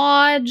Essentials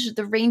Lodge,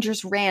 the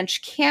Rangers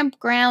Ranch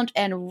Campground,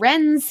 and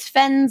Wren's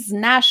Fens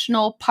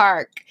National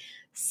Park.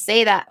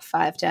 Say that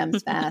 5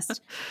 times fast.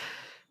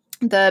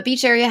 The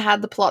beach area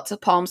had the Palazzo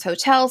Palms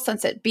Hotel,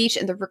 Sunset Beach,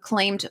 and the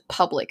reclaimed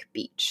public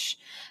beach.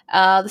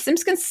 The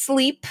Sims can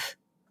sleep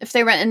if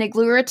they rent an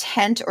igloo or a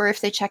tent, or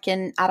if they check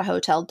in at a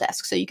hotel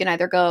desk. So you can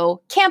either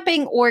go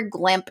camping or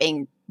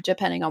glamping,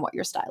 depending on what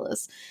your style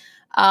is.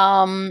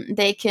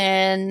 They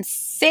can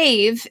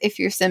save if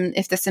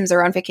the Sims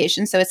are on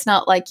vacation. So it's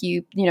not like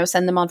you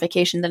send them on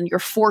vacation, then you're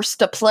forced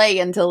to play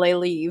until they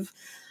leave.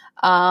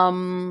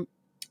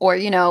 Or,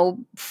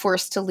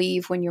 forced to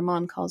leave when your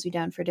mom calls you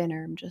down for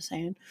dinner. I'm just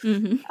saying.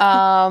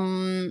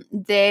 Mm-hmm.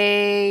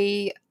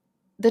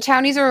 The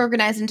townies are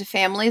organized into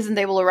families, and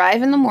they will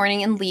arrive in the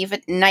morning and leave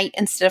at night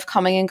instead of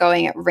coming and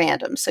going at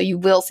random. So you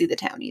will see the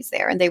townies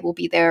there, and they will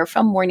be there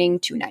from morning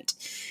to night.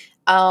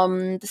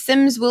 The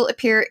Sims will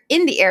appear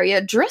in the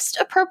area dressed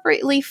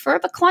appropriately for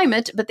the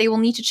climate, but they will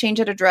need to change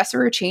at a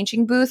dresser or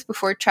changing booth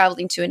before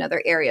traveling to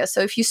another area.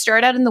 So if you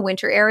start out in the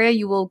winter area,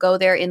 you will go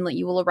there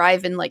you will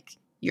arrive in like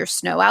your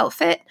snow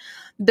outfit.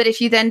 But if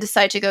you then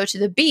decide to go to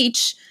the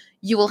beach,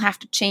 you will have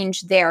to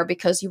change there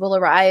because you will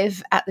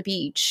arrive at the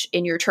beach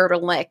in your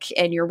turtleneck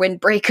and your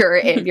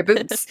windbreaker and your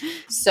boots.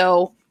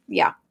 So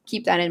yeah,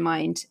 keep that in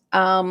mind.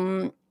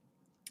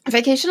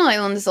 Vacation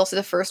Island is also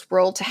the first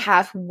world to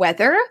have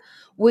weather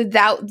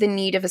without the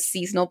need of a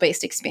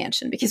seasonal-based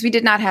expansion, because we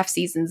did not have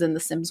seasons in The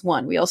Sims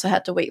 1. We also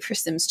had to wait for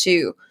Sims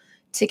 2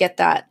 to get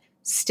that.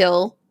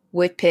 Still,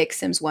 would pick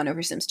Sims 1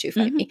 over Sims 2,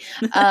 fight me.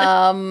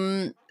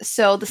 Mhm.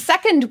 So the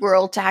second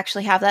world to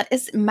actually have that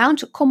is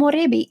Mount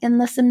Komorebi in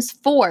The Sims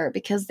 4,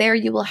 because there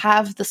you will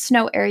have the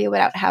snow area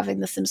without having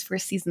the Sims 4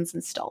 seasons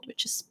installed,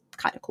 which is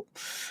kind of cool.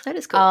 That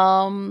is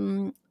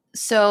cool.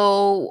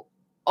 So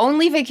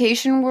only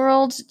Vacation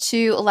World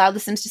to allow the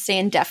Sims to stay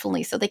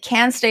indefinitely. So they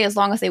can stay as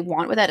long as they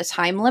want without a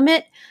time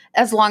limit,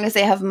 as long as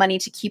they have money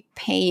to keep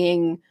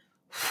paying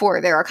for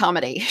their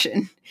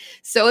accommodation.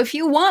 So if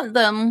you want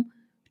them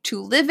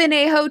to live in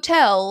a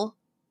hotel,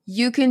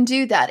 you can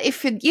do that.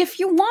 If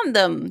you want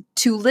them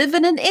to live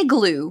in an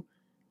igloo,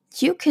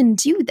 you can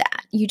do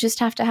that. You just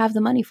have to have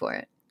the money for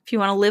it. If you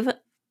want to live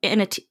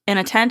in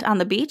a tent on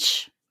the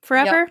beach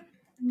forever,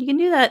 you can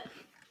do that.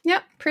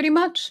 Yep, pretty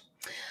much.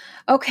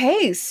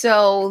 Okay,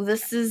 so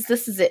this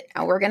is it.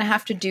 Now we're gonna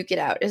have to duke it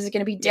out. Is it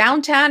gonna be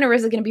downtown or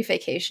is it gonna be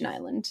Vacation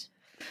Island?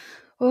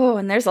 Oh,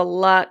 and there's a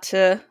lot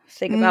to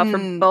think about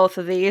for both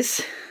of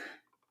these.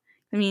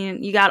 I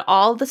mean, you got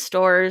all the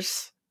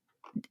stores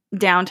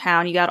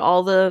downtown. You got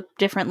all the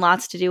different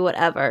lots to do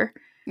whatever.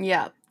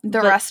 Yeah. The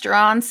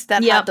restaurants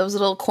that have those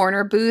little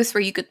corner booths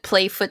where you could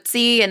play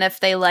footsie, and if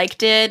they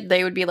liked it,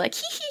 they would be like,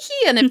 hee hee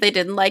hee, and if they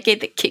didn't like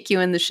it, they'd kick you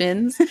in the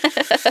shins.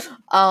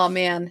 Oh,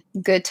 man.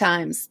 Good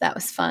times. That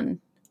was fun.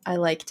 I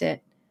liked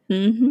it.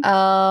 Mm-hmm.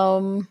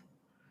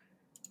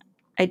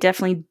 I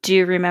definitely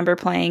do remember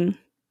playing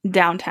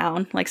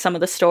downtown, like some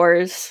of the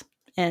stores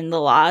and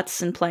the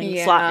lots and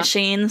playing slot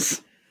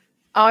machines.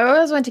 Oh, I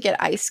always went to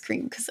get ice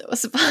cream because it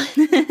was fun.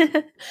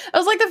 It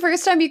was like the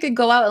first time you could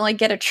go out and like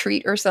get a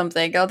treat or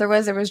something.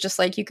 Otherwise, it was just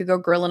like you could go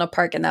grill in a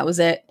park and that was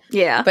it.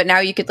 Yeah. But now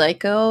you could like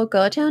go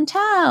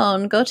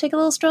downtown, go take a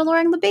little stroll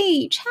around the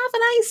beach, have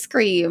an ice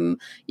cream.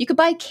 You could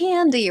buy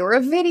candy or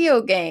a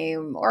video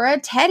game or a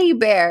teddy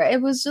bear.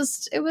 It was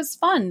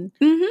fun.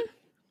 Mm-hmm.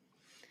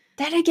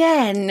 Then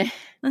again,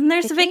 and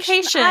there's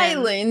Vacation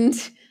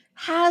Island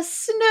has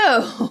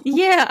snow.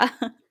 Yeah.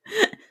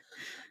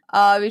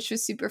 Which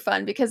was super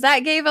fun because that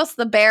gave us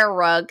the bear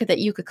rug that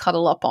you could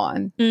cuddle up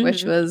on,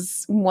 which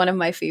was one of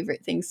my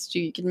favorite things to do.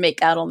 You can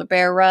make out on the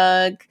bear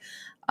rug.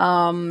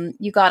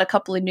 You got a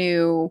couple of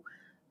new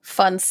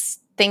fun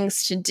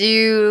things to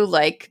do,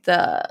 like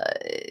the,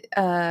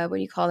 what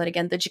do you call it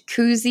again? The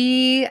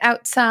jacuzzi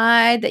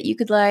outside that you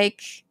could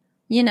like,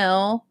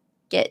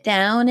 get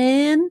down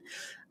in.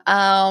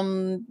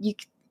 You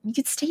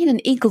could stay in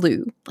an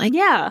igloo. Like,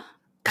 yeah,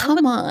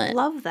 come on.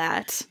 Love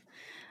that.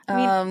 I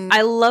mean,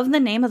 I love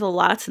the name of the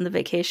lots in the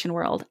Vacation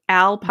World.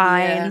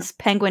 Alpines,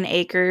 Penguin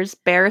Acres,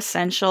 Bear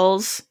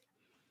Essentials.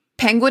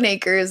 Penguin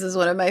Acres is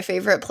one of my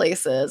favorite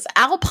places.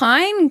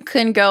 Alpine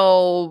can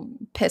go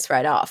piss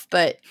right off,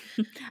 but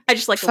I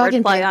just like the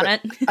wordplay on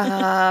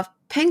it.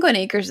 Penguin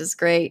Acres is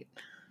great.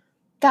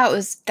 That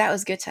was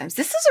good times.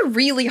 This is a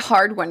really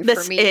hard one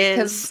for me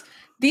because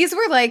these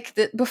were like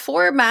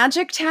before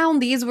Magic Town.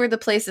 These were the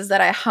places that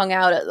I hung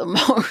out at the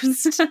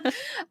most.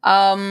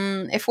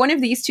 If one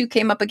of these two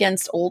came up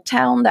against Old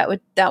Town, that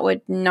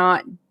would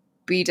not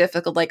be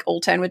difficult. Like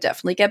Old Town would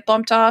definitely get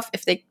bumped off.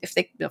 If they,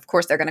 of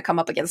course, they're going to come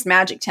up against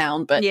Magic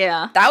Town, but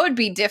that would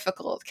be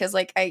difficult because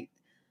like I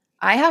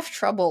have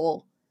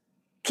trouble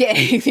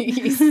getting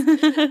these.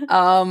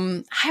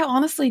 I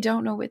honestly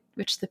don't know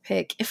which to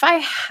pick.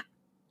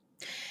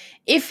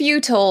 If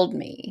you told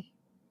me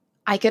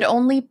I could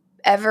only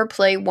ever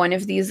play one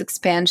of these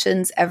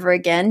expansions ever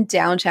again,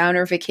 Downtown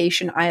or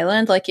Vacation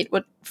Island, like it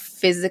would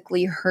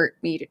physically hurt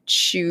me to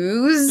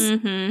choose.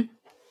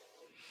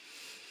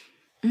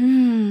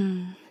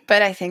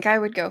 But I think I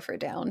would go for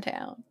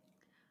Downtown.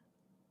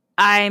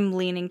 I'm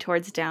leaning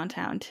towards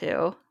Downtown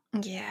too.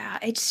 Yeah,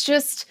 it's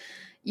just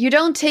you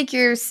don't take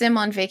your sim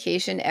on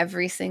vacation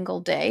every single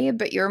day,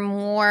 but you're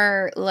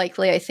more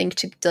likely, I think,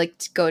 to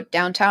go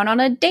downtown on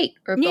a date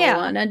or go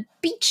on a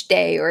beach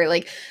day, or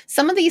like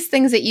some of these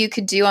things that you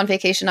could do on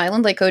Vacation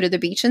Island, like go to the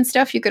beach and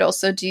stuff, you could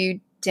also do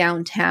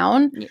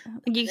downtown. Yeah.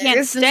 You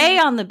can't stay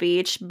on the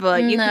beach,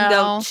 but you can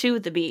go to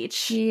the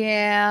beach.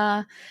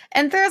 Yeah.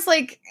 And there's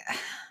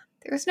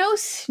no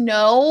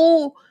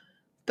snow,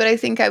 but I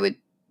think I would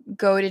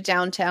go to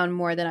downtown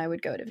more than I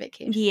would go to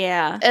vacation.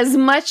 Yeah. As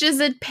much as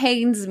it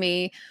pains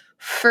me,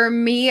 for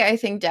me, I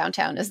think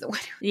downtown is the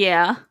winner.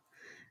 Yeah.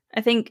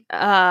 I think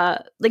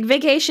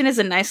vacation is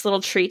a nice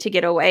little treat to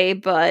get away,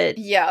 but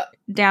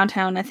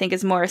downtown I think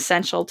is more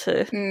essential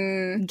to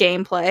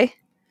gameplay.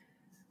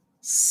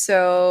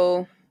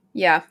 So,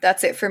 yeah,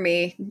 that's it for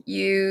me.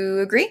 You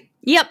agree?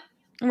 Yep.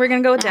 We're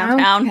going to go with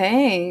downtown.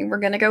 Okay, we're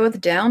going to go with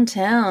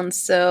downtown.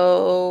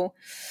 So,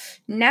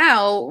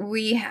 now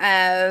we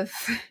have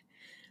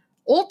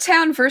Old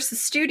Town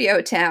versus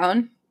Studio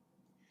Town.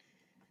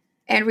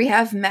 And we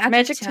have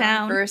Magic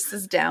Town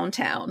versus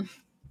Downtown.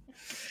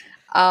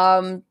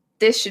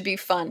 This should be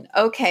fun.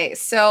 Okay,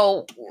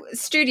 so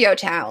Studio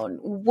Town.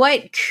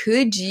 What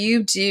could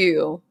you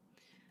do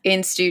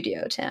in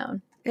Studio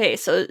Town? Okay,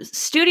 so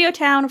Studio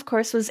Town, of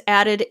course, was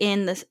added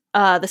in the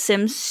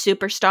Sims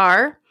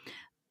Superstar.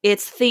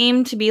 It's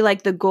themed to be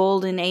like the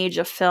golden age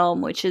of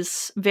film, which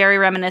is very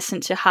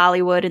reminiscent to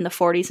Hollywood in the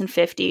 40s and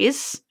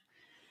 50s.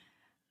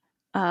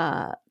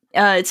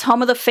 It's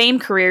home of the Fame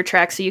career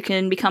track, so you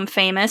can become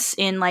famous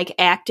in like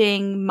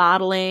acting,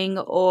 modeling,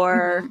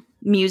 or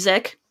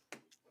music.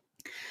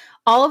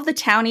 All of the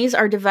townies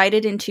are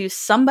divided into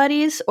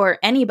somebodies or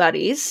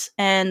anybody's,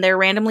 and they're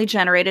randomly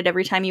generated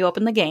every time you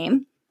open the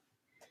game.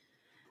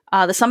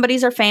 The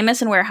somebodies are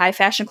famous and wear high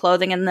fashion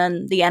clothing, and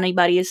then the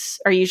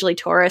anybody's are usually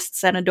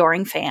tourists and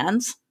adoring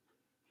fans.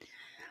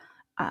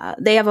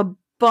 They have a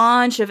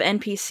bunch of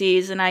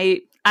NPCs, and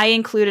I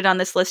included on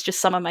this list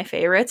just some of my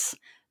favorites.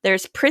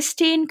 There's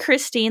Pristine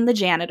Christine, the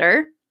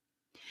janitor.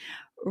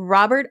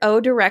 Robert O.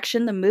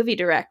 Direction, the movie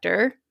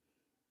director.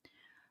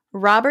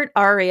 Robert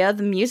Aria,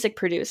 the music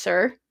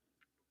producer.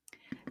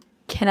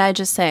 Can I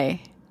just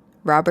say,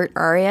 Robert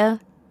Aria,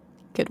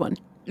 good one.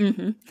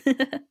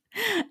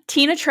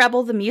 Tina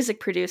Treble, the music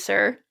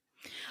producer.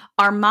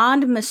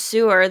 Armand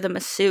Massour, the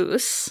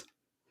masseuse.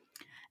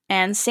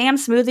 And Sam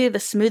Smoothie, the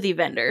smoothie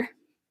vendor.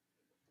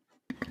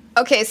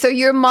 Okay, so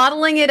you're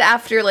modeling it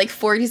after like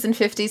 40s and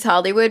 50s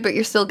Hollywood, but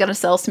you're still gonna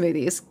sell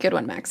smoothies. Good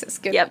one,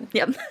 Maxis. Good one.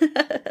 Yep.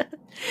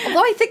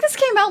 Although I think this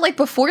came out like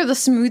before the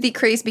smoothie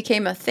craze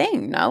became a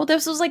thing, no?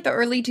 This was like the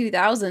early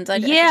 2000s. I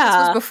think this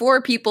was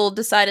before people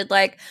decided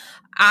like,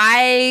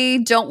 I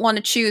don't want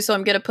to choose, so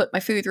I'm gonna put my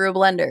food through a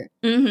blender.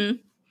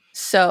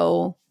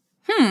 So,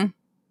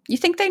 you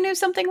think they knew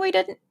something we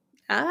didn't?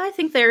 I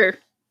think they're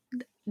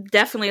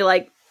definitely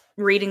like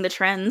reading the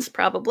trends,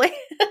 probably.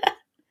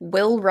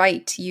 Will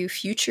Wright, you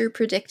future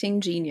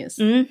predicting genius.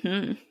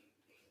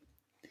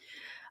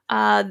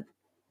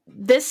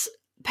 This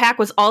pack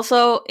was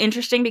also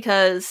interesting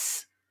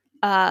because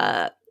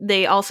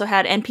they also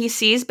had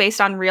NPCs based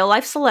on real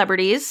life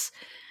celebrities,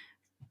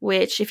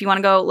 which if you want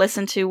to go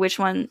listen to which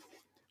one,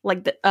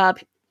 like the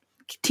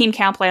Team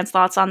Countplan's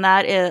thoughts on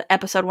that,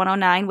 episode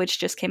 109, which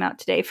just came out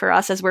today for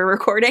us as we're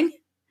recording.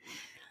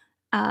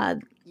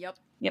 Yep.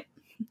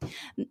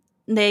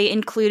 They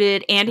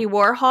included Andy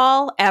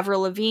Warhol,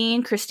 Avril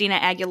Lavigne, Christina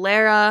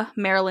Aguilera,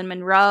 Marilyn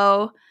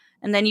Monroe,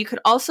 and then you could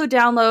also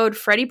download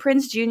Freddie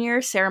Prinze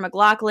Jr., Sarah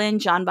McLachlan,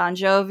 John Bon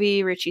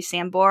Jovi, Richie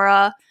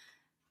Sambora,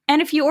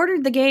 and if you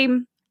ordered the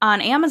game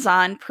on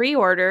Amazon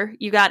pre-order,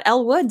 you got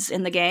Elle Woods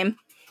in the game.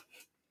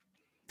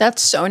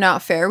 That's so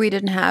not fair. We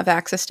didn't have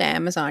access to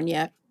Amazon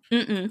yet.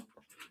 No,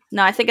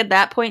 I think at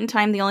that point in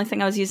time, the only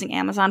thing I was using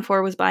Amazon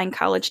for was buying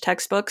college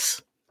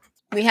textbooks.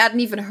 We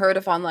hadn't even heard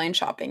of online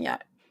shopping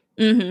yet.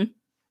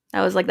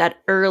 That was like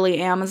that early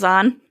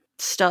Amazon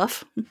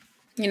stuff.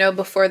 You know,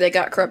 before they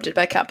got corrupted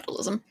by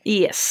capitalism.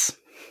 Yes.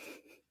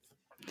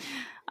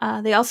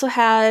 They also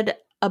had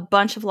a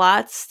bunch of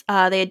lots.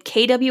 They had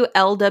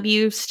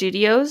KWLW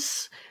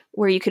Studios,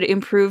 where you could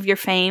improve your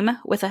fame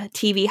with a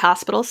TV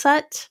hospital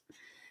set.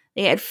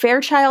 They had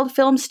Fairchild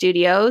Film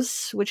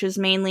Studios, which was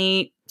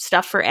mainly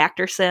stuff for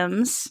actor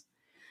sims.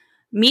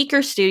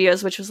 Meeker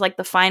Studios, which was like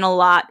the final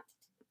lot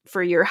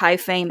for your high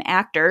fame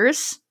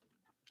actors.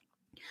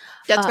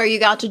 That's where you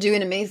got to do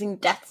an amazing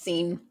death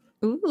scene.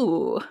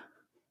 Ooh.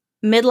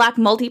 Midlock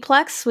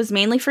Multiplex was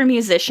mainly for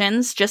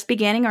musicians just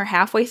beginning or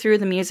halfway through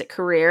the music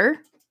career.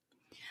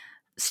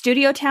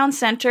 Studio Town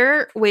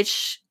Center,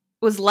 which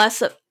was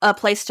less a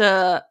place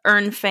to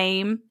earn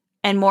fame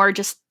and more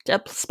just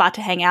a spot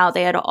to hang out.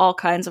 They had all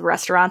kinds of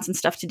restaurants and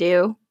stuff to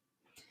do.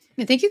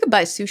 I think you could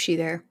buy sushi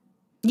there.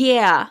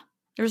 Yeah.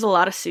 There's a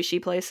lot of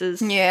sushi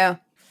places. Yeah.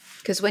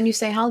 Because when you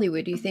say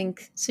Hollywood, you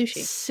think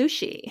sushi.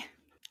 Sushi.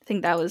 I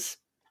think that was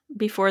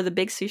before the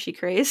big sushi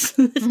craze.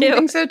 I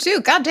think so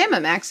too. God damn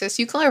it, Maxis.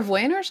 You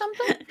clairvoyant or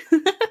something?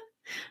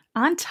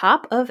 On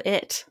top of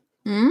it.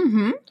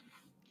 There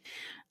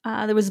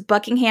was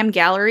Buckingham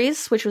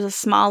Galleries, which was a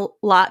small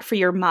lot for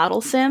your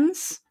model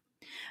sims.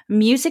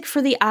 Music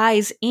for the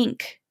Eyes,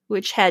 Inc.,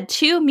 which had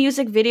 2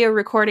 music video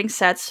recording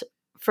sets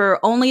for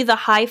only the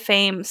high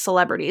fame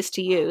celebrities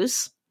to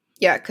use.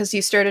 Yeah, because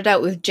you started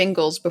out with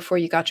jingles before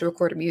you got to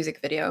record a music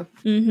video.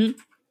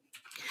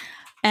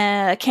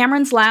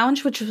 Cameron's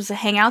Lounge, which was a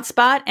hangout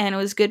spot, and it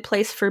was a good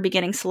place for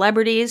beginning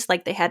celebrities.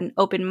 Like, they had an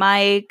open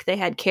mic, they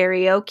had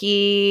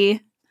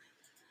karaoke.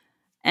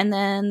 And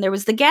then there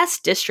was the Gas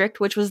District,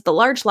 which was the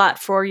large lot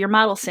for your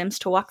model sims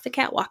to walk the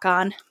catwalk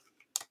on.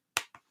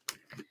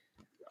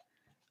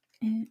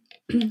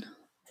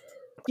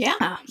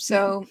 Yeah,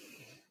 so...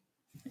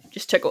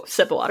 Just took a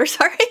sip of water,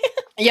 sorry.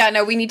 Yeah,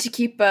 no, we need to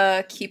keep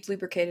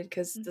lubricated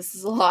because this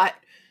is a lot.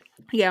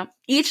 Yeah.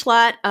 Each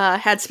lot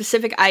had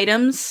specific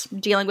items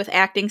dealing with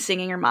acting,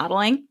 singing, or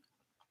modeling.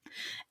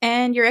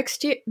 And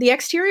the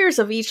exteriors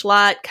of each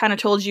lot kind of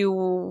told you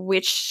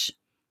which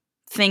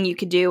thing you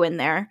could do in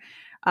there.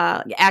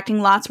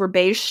 Acting lots were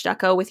beige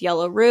stucco with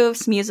yellow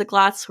roofs. Music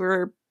lots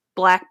were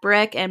black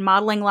brick. And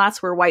modeling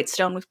lots were white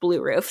stone with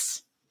blue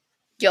roofs.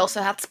 You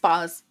also had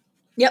spas.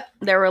 Yep,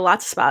 there were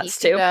lots of spots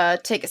too.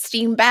 Take a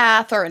steam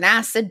bath or an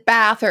acid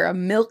bath or a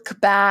milk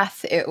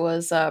bath. It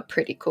was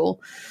pretty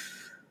cool.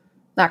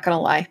 Not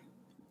gonna lie,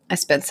 I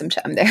spent some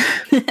time there.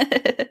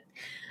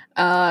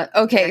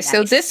 Okay, nice.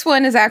 So this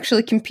one is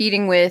actually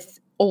competing with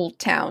Old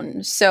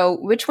Town. So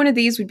which one of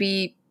these would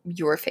be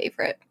your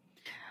favorite?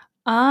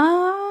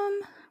 I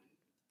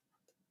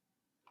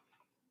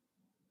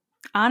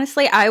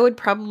Honestly, I would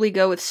probably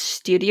go with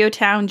Studio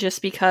Town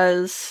just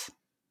because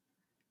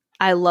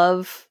I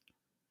love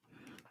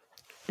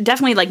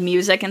definitely like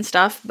music and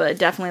stuff, but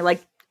definitely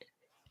like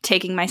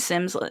taking my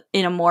Sims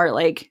in a more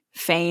like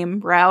fame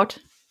route.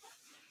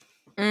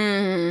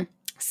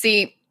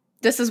 See,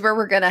 this is where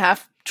we're gonna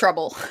have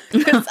trouble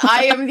because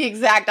I am the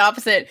exact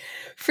opposite.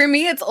 For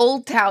me, it's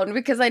Old Town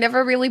because I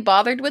never really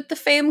bothered with the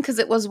fame because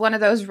it was one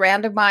of those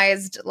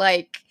randomized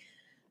like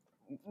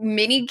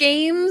mini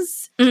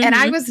games, and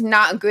I was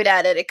not good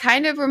at it. It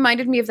kind of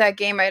reminded me of that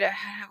game.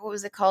 What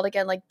was it called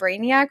again? Like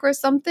Brainiac or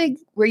something,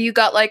 where you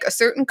got like a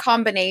certain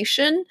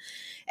combination,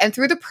 and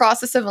through the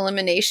process of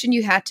elimination,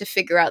 you had to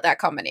figure out that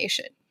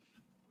combination.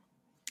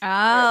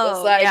 Oh, it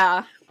was like,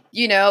 yeah.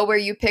 You know, where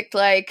you picked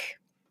like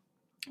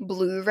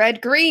blue,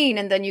 red, green,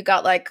 and then you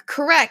got like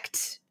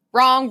correct,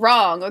 wrong,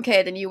 wrong.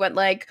 Okay, then you went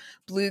like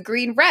blue,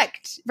 green,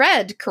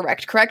 red,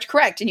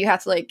 correct, and you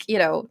had to like, you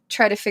know,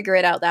 try to figure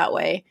it out that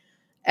way.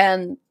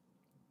 And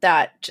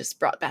that just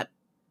brought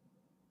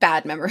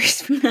bad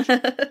memories.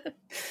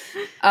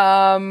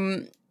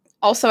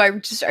 Also, I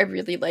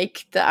really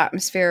like the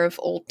atmosphere of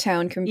Old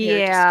Town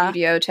compared to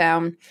Studio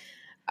Town.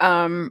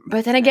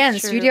 But then again,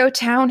 Studio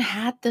Town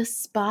had the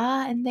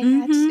spa and they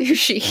had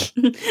sushi.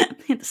 They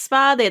had the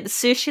spa, they had the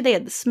sushi, they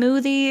had the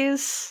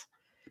smoothies.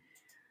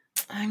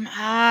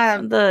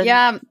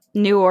 The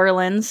New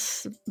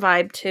Orleans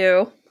vibe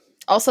too.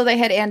 Also, they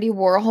had Andy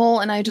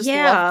Warhol, and I just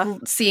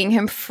loved seeing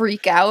him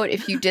freak out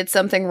if you did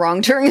something wrong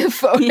during a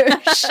photo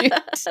shoot.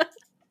 So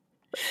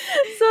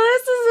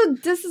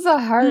this is a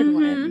hard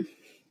one.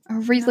 A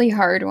really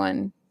hard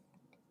one.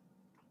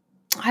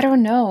 I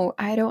don't know.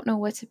 I don't know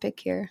what to pick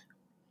here.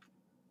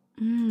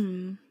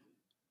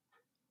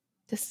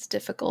 This is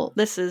difficult.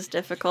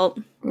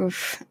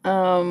 Oof.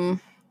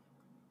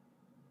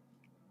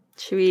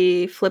 Should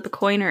we flip a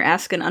coin or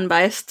ask an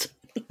unbiased?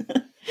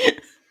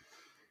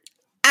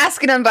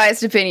 Ask an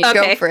unbiased opinion.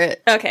 Okay. Go for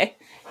it. Okay.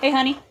 Hey,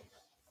 honey.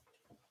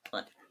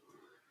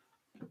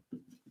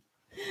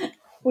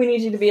 We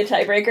need you to be a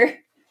tiebreaker.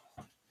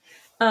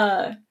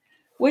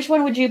 Which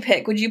one would you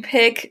pick? Would you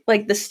pick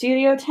like the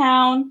Studio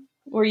Town,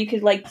 where you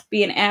could like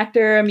be an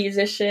actor, a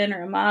musician,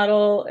 or a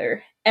model,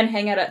 and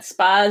hang out at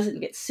spas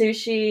and get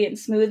sushi and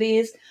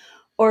smoothies,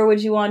 or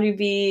would you want to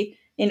be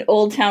in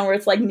Old Town where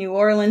it's like New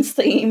Orleans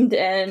themed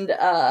and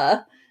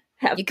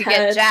you could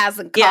get jazz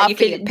and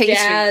coffee and pastries.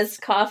 Jazz,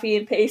 coffee,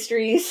 and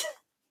pastries.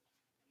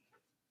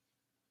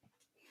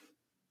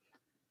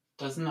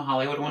 Doesn't the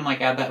Hollywood one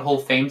like add that whole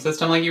fame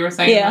system like you were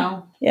saying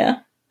now? Yeah.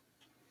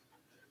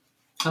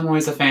 I'm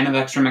always a fan of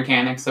extra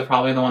mechanics, so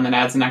probably the one that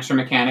adds an extra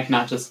mechanic,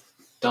 not just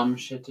dumb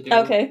shit to do.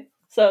 Okay.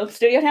 So,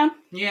 Studio Town?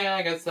 Yeah,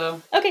 I guess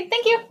so. Okay,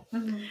 thank you.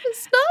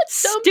 It's not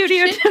dumb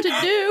shit to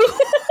do.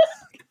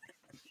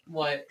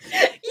 What?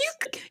 You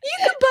could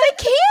buy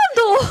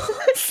candles.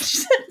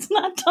 It's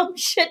not dumb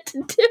shit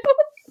to do. You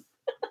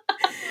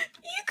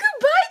could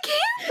buy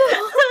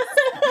candles.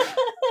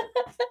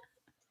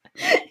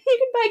 You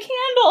can buy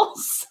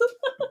candles.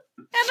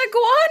 And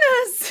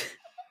iguanas.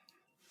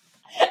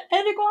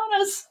 And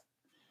iguanas.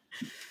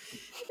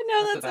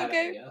 No, that's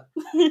okay.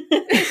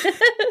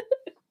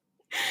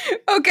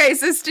 Okay,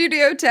 so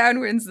Studio Town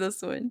wins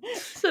this one.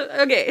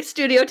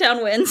 Studio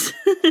Town wins.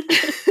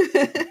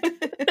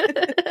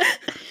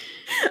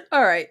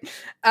 All right.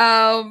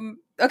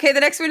 Okay, the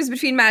next one is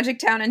between Magic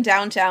Town and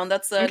Downtown.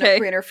 That's a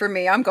no-brainer for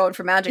me. I'm going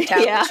for Magic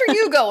Town. Yeah. Which are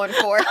you going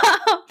for?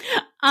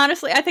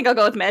 Honestly, I think I'll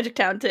go with Magic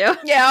Town too.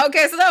 Yeah,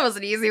 okay, so that was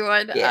an easy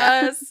one.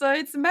 Yeah. So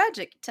it's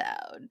Magic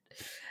Town.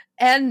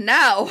 And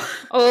now.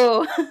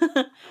 Oh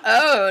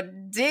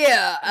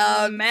dear.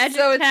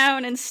 Magic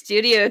Town and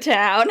Studio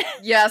Town.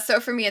 Yeah, so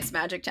for me it's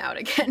Magic Town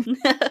again.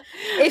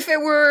 If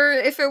it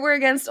were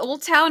against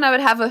Old Town, I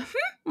would have a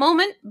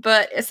moment,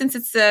 but since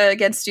it's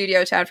against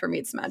Studio Town, for me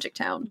it's Magic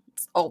Town.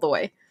 It's all the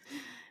way.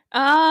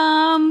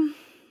 Honestly,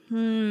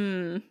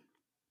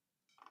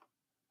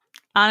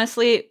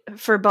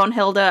 for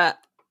Bonehilda,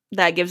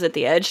 that gives it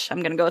the edge.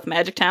 I'm gonna go with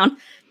Magic Town.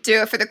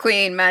 Do it for the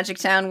queen. Magic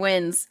Town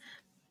wins.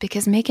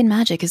 Because Making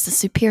Magic is the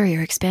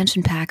superior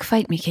expansion pack.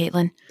 Fight me,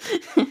 Caitlin.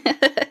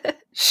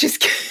 She's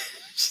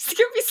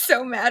gonna be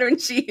so mad when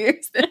she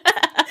hears this.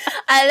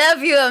 I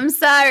love you. I'm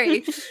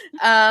sorry.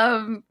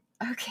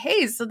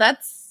 Okay, so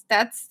that's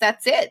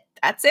it.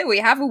 That's it. We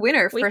have a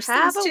winner for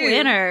Sims 2.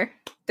 Winner.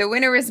 The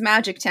winner is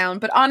Magic Town.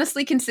 But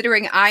honestly,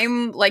 considering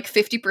I'm like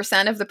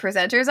 50% of the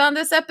presenters on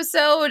this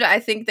episode,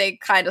 I think they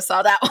kind of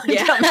saw that one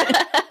coming.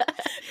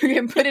 We're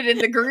gonna put it in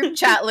the group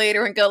chat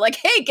later and go like,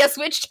 "Hey, guess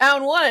which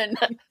town won?"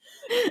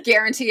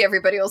 Guarantee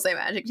everybody will say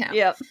Magic Town.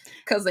 Yep,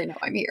 because they know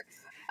I'm here.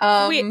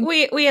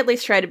 We at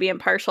least try to be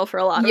impartial for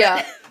a lot of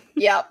it.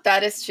 Yeah,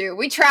 that is true.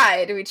 We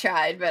tried,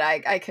 but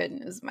I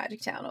couldn't. It was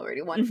Magic Town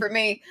already won for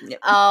me. Yep.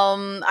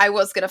 I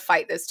was gonna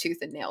fight this tooth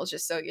and nail,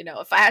 just so you know.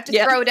 If I had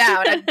to throw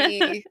down, I'd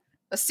be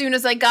as soon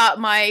as I got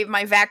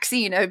my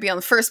vaccine, I would be on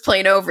the first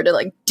plane over to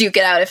like duke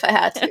it out if I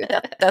had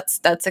to.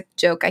 That's a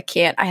joke. I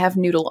can't. I have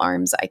noodle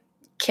arms. I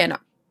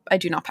cannot. I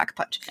do not pack a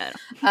punch.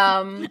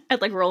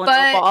 I'd like roll into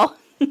a ball.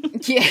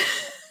 Yeah.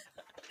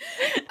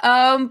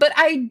 But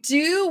I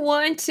do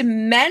want to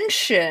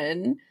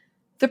mention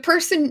the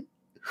person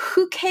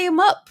who came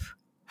up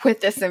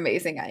with this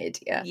amazing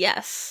idea.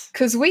 Yes.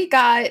 Because we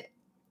got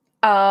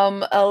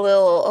a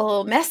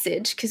little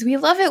message, because we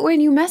love it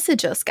when you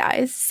message us,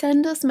 guys.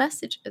 Send us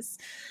messages.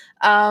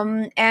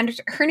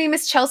 And her name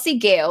is Chelsea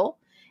Gale,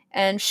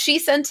 and she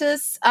sent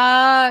us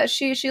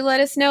she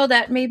let us know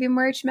that maybe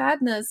March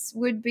Madness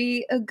would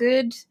be a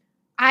good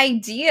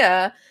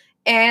idea,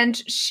 and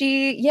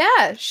she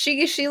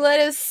let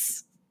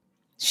us,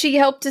 she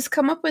helped us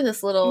come up with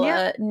this little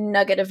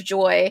nugget of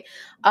joy.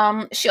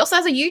 She also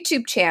has a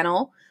YouTube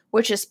channel,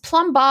 which is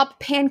Plum Bob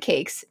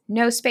Pancakes,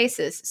 no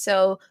spaces.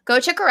 So go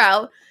check her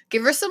out,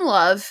 give her some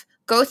love,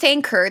 go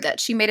thank her that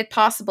she made it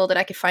possible that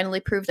I could finally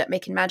prove that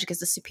Making Magic is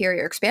the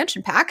superior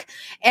expansion pack.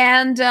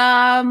 And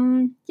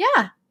that's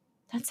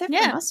it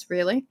from us,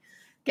 really.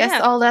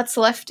 Guess all that's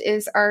left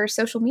is our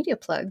social media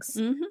plugs.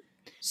 Mm-hmm.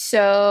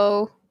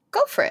 So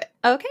go for it.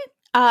 Okay.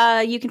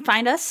 You can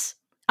find us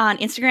on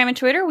Instagram and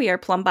Twitter. We are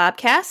Plum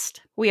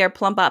Bobcast. We are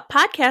Plum Bob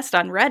Podcast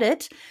on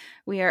Reddit.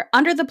 We are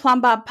Under the Plum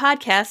Bob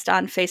Podcast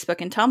on Facebook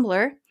and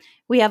Tumblr.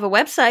 We have a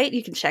website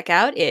you can check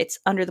out. It's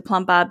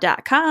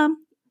undertheplumbob.com.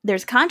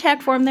 There's a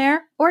contact form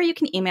there, or you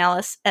can email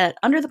us at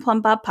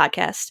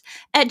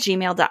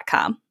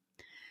undertheplumbobpodcast@gmail.com.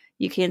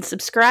 You can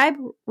subscribe,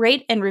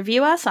 rate, and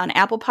review us on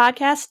Apple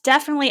Podcasts.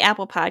 Definitely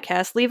Apple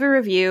Podcasts. Leave a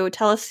review.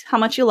 Tell us how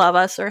much you love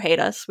us or hate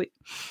us.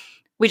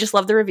 We just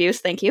love the reviews.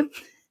 Thank you.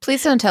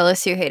 Please don't tell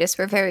us you hate us.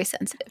 We're very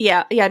sensitive.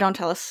 Yeah. Don't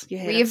tell us you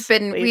hate us.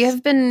 We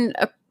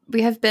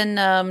have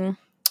been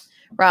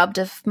robbed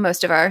of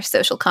most of our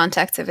social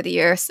contacts over the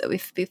years, so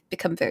we've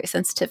become very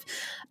sensitive.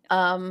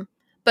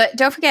 But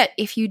don't forget,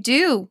 if you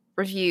do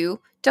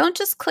review, don't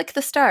just click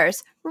the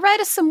stars.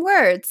 Write us some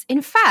words.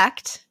 In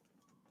fact,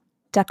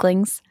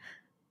 ducklings,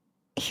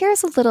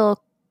 here's a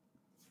little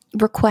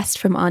request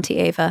from Auntie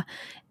Ava.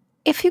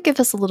 If you give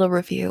us a little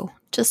review,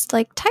 just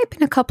like type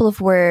in a couple of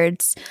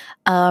words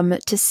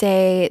to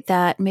say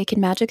that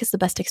Making Magic is the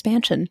best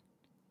expansion.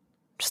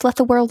 Just let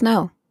the world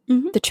know.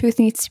 Mm-hmm. The truth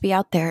needs to be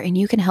out there, and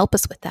you can help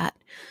us with that.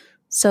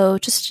 So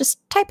just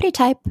type.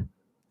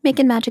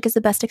 Making Magic is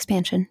the best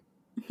expansion.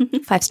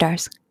 5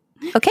 stars.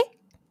 Okay?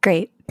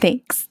 Great.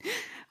 Thanks.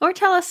 Or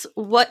tell us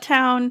what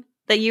town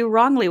that you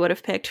wrongly would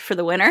have picked for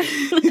the winner.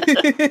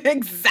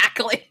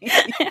 Exactly.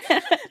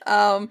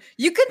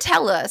 You can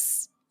tell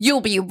us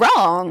you'll be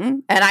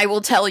wrong, and I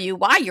will tell you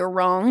why you're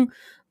wrong.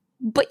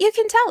 But you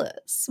can tell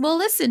us. We'll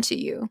listen to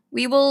you.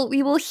 We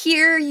will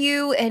hear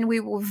you, and we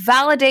will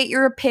validate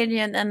your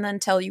opinion and then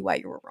tell you why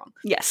you were wrong.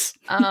 Yes.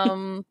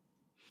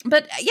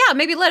 But yeah,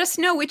 maybe let us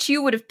know which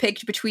you would have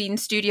picked between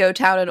Studio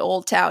Town and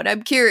Old Town.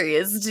 I'm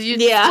curious. Do you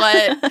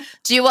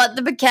want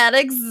the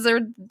mechanics or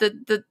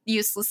the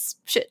useless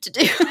shit to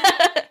do? You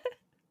can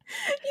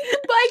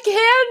buy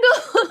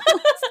candles.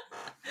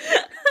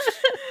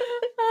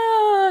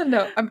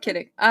 No, I'm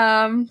kidding.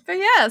 But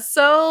yeah,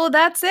 so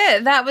that's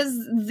it. That was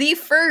the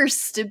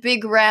first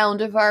big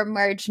round of our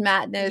March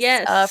Madness.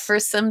 Yes. For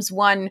Sims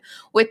 1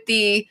 with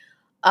the,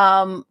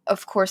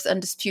 of course,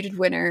 undisputed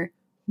winner,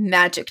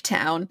 Magic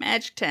Town.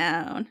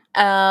 The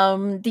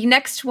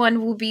next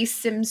one will be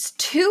Sims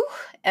 2.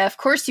 Of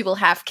course, you will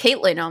have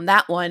Caitlin on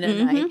that one,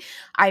 and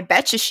I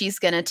bet you she's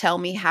gonna tell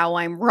me how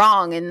I'm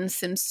wrong. And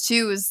Sims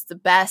 2 is the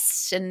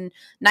best, and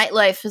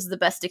Nightlife is the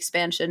best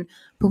expansion.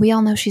 But we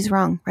all know she's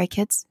wrong, right,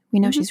 kids? We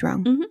know she's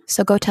wrong. Mm-hmm.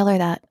 So go tell her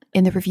that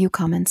in the review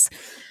comments.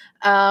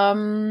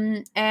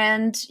 And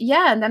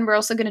then we're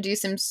also gonna do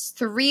Sims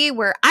 3,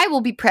 where I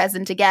will be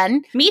present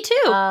again. Me too.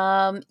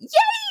 Yay!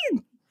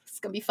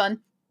 It's gonna be fun.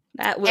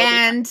 That will be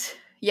fun.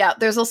 Yeah,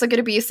 there's also going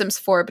to be Sims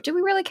 4, but do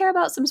we really care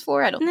about Sims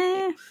 4? I don't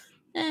think.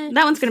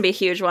 That one's going to be a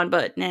huge one,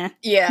 but nah.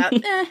 Yeah.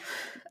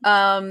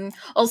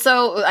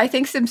 Also, I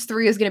think Sims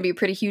 3 is going to be a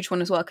pretty huge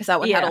one as well, because that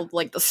one had all,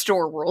 like, the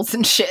store worlds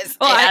and shit.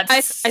 Oh,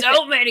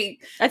 so many.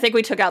 I think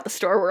we took out the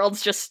store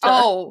worlds just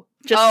so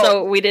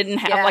we didn't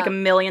have like a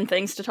million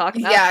things to talk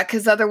about. Yeah,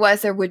 because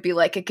otherwise there would be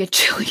like a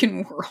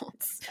gajillion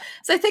worlds.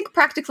 So I think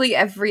practically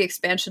every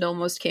expansion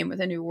almost came with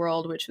a new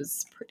world, which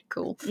was pretty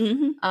cool.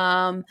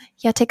 Mm-hmm.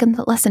 Take a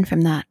lesson from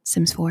that,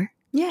 Sims 4.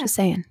 Yeah. Just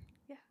saying.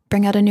 Yeah.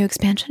 Bring out a new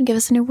expansion, give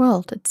us a new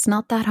world. It's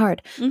not that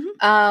hard.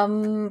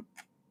 Mm-hmm.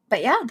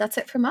 But yeah, that's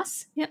it from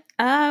us. Yep.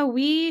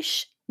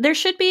 There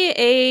should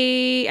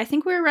be I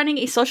think we're running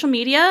a social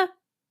media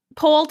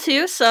poll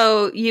too,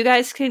 so you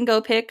guys can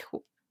go pick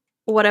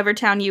whatever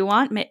town you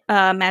want,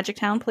 Magic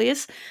Town,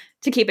 please,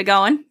 to keep it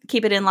going,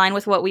 keep it in line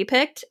with what we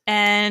picked,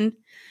 and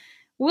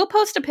we'll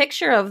post a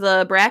picture of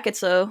the bracket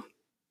so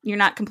you're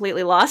not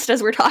completely lost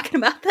as we're talking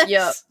about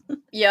this.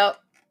 Yep,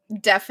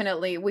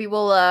 definitely. We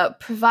will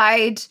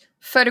provide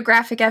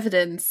photographic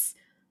evidence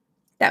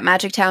that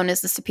Magic Town is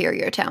the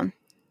superior town.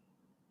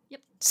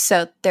 Yep.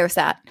 So there's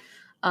that.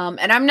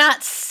 And I'm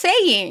not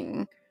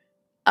saying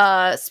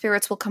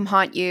spirits will come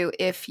haunt you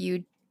if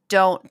you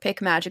don't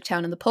pick Magic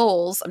Town in the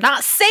polls. I'm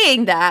not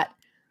saying that.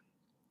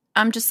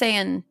 I'm just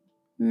saying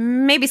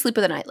maybe sleep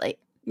with a nightlight.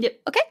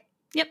 Yep. Okay?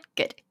 Yep.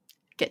 Good.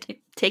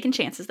 Taking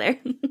chances there.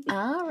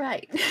 All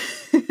right.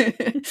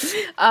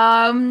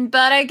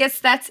 But I guess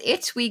that's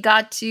it. We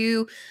got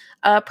to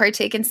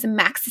partake in some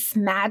Maxis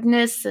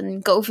Madness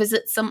and go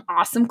visit some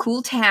awesome,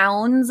 cool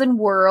towns and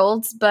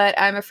worlds. But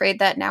I'm afraid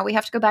that now we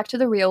have to go back to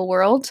the real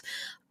world.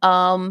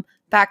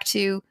 Back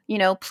to,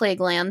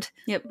 Plagueland.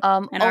 Yep.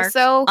 And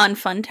also,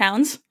 unfun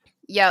towns.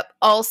 Yep.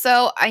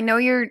 Also, I know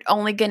you're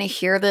only going to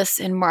hear this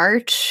in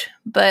March,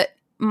 but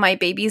my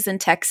babies in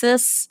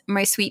Texas,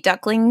 my sweet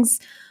ducklings,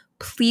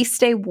 please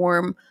stay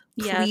warm.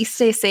 Please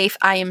stay safe.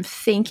 I am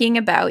thinking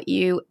about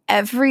you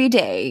every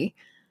day,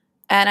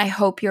 and I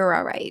hope you're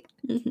all right.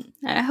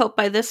 Mm-hmm. I hope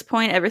by this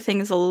point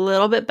everything is a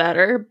little bit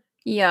better.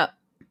 Yep.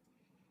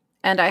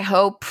 And I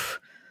hope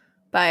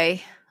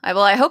I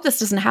hope this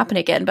doesn't happen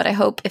again, but I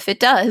hope if it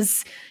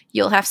does,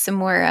 you'll have some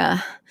more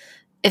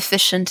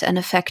efficient and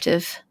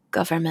effective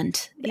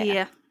government.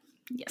 Yeah.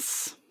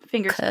 Yes.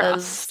 Fingers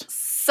crossed.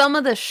 Some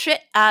of the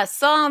shit I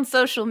saw on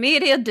social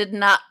media did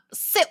not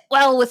sit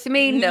well with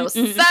me. No,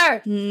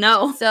 sir.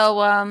 No.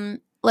 So,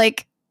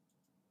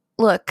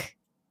 look,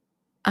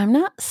 I'm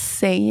not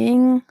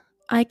saying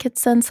I could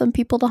send some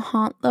people to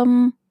haunt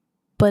them,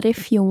 but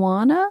if you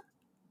wanna,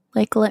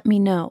 let me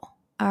know.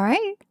 All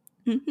right?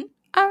 Mm-hmm.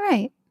 All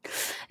right.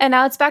 And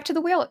now it's back to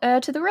the real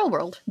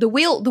world. The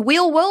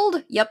wheel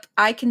world. Yep,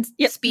 I can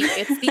speak.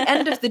 It's the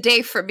end of the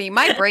day for me.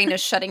 My brain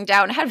is shutting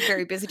down. I had a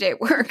very busy day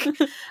at work.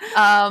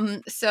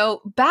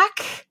 So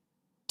back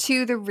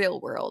to the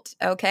real world.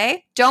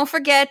 Okay, don't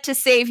forget to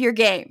save your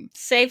game.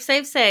 Save.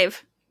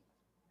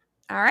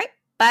 All right.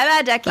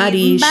 Bye, duckies.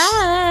 Buddies.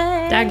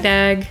 Bye.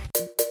 Dag.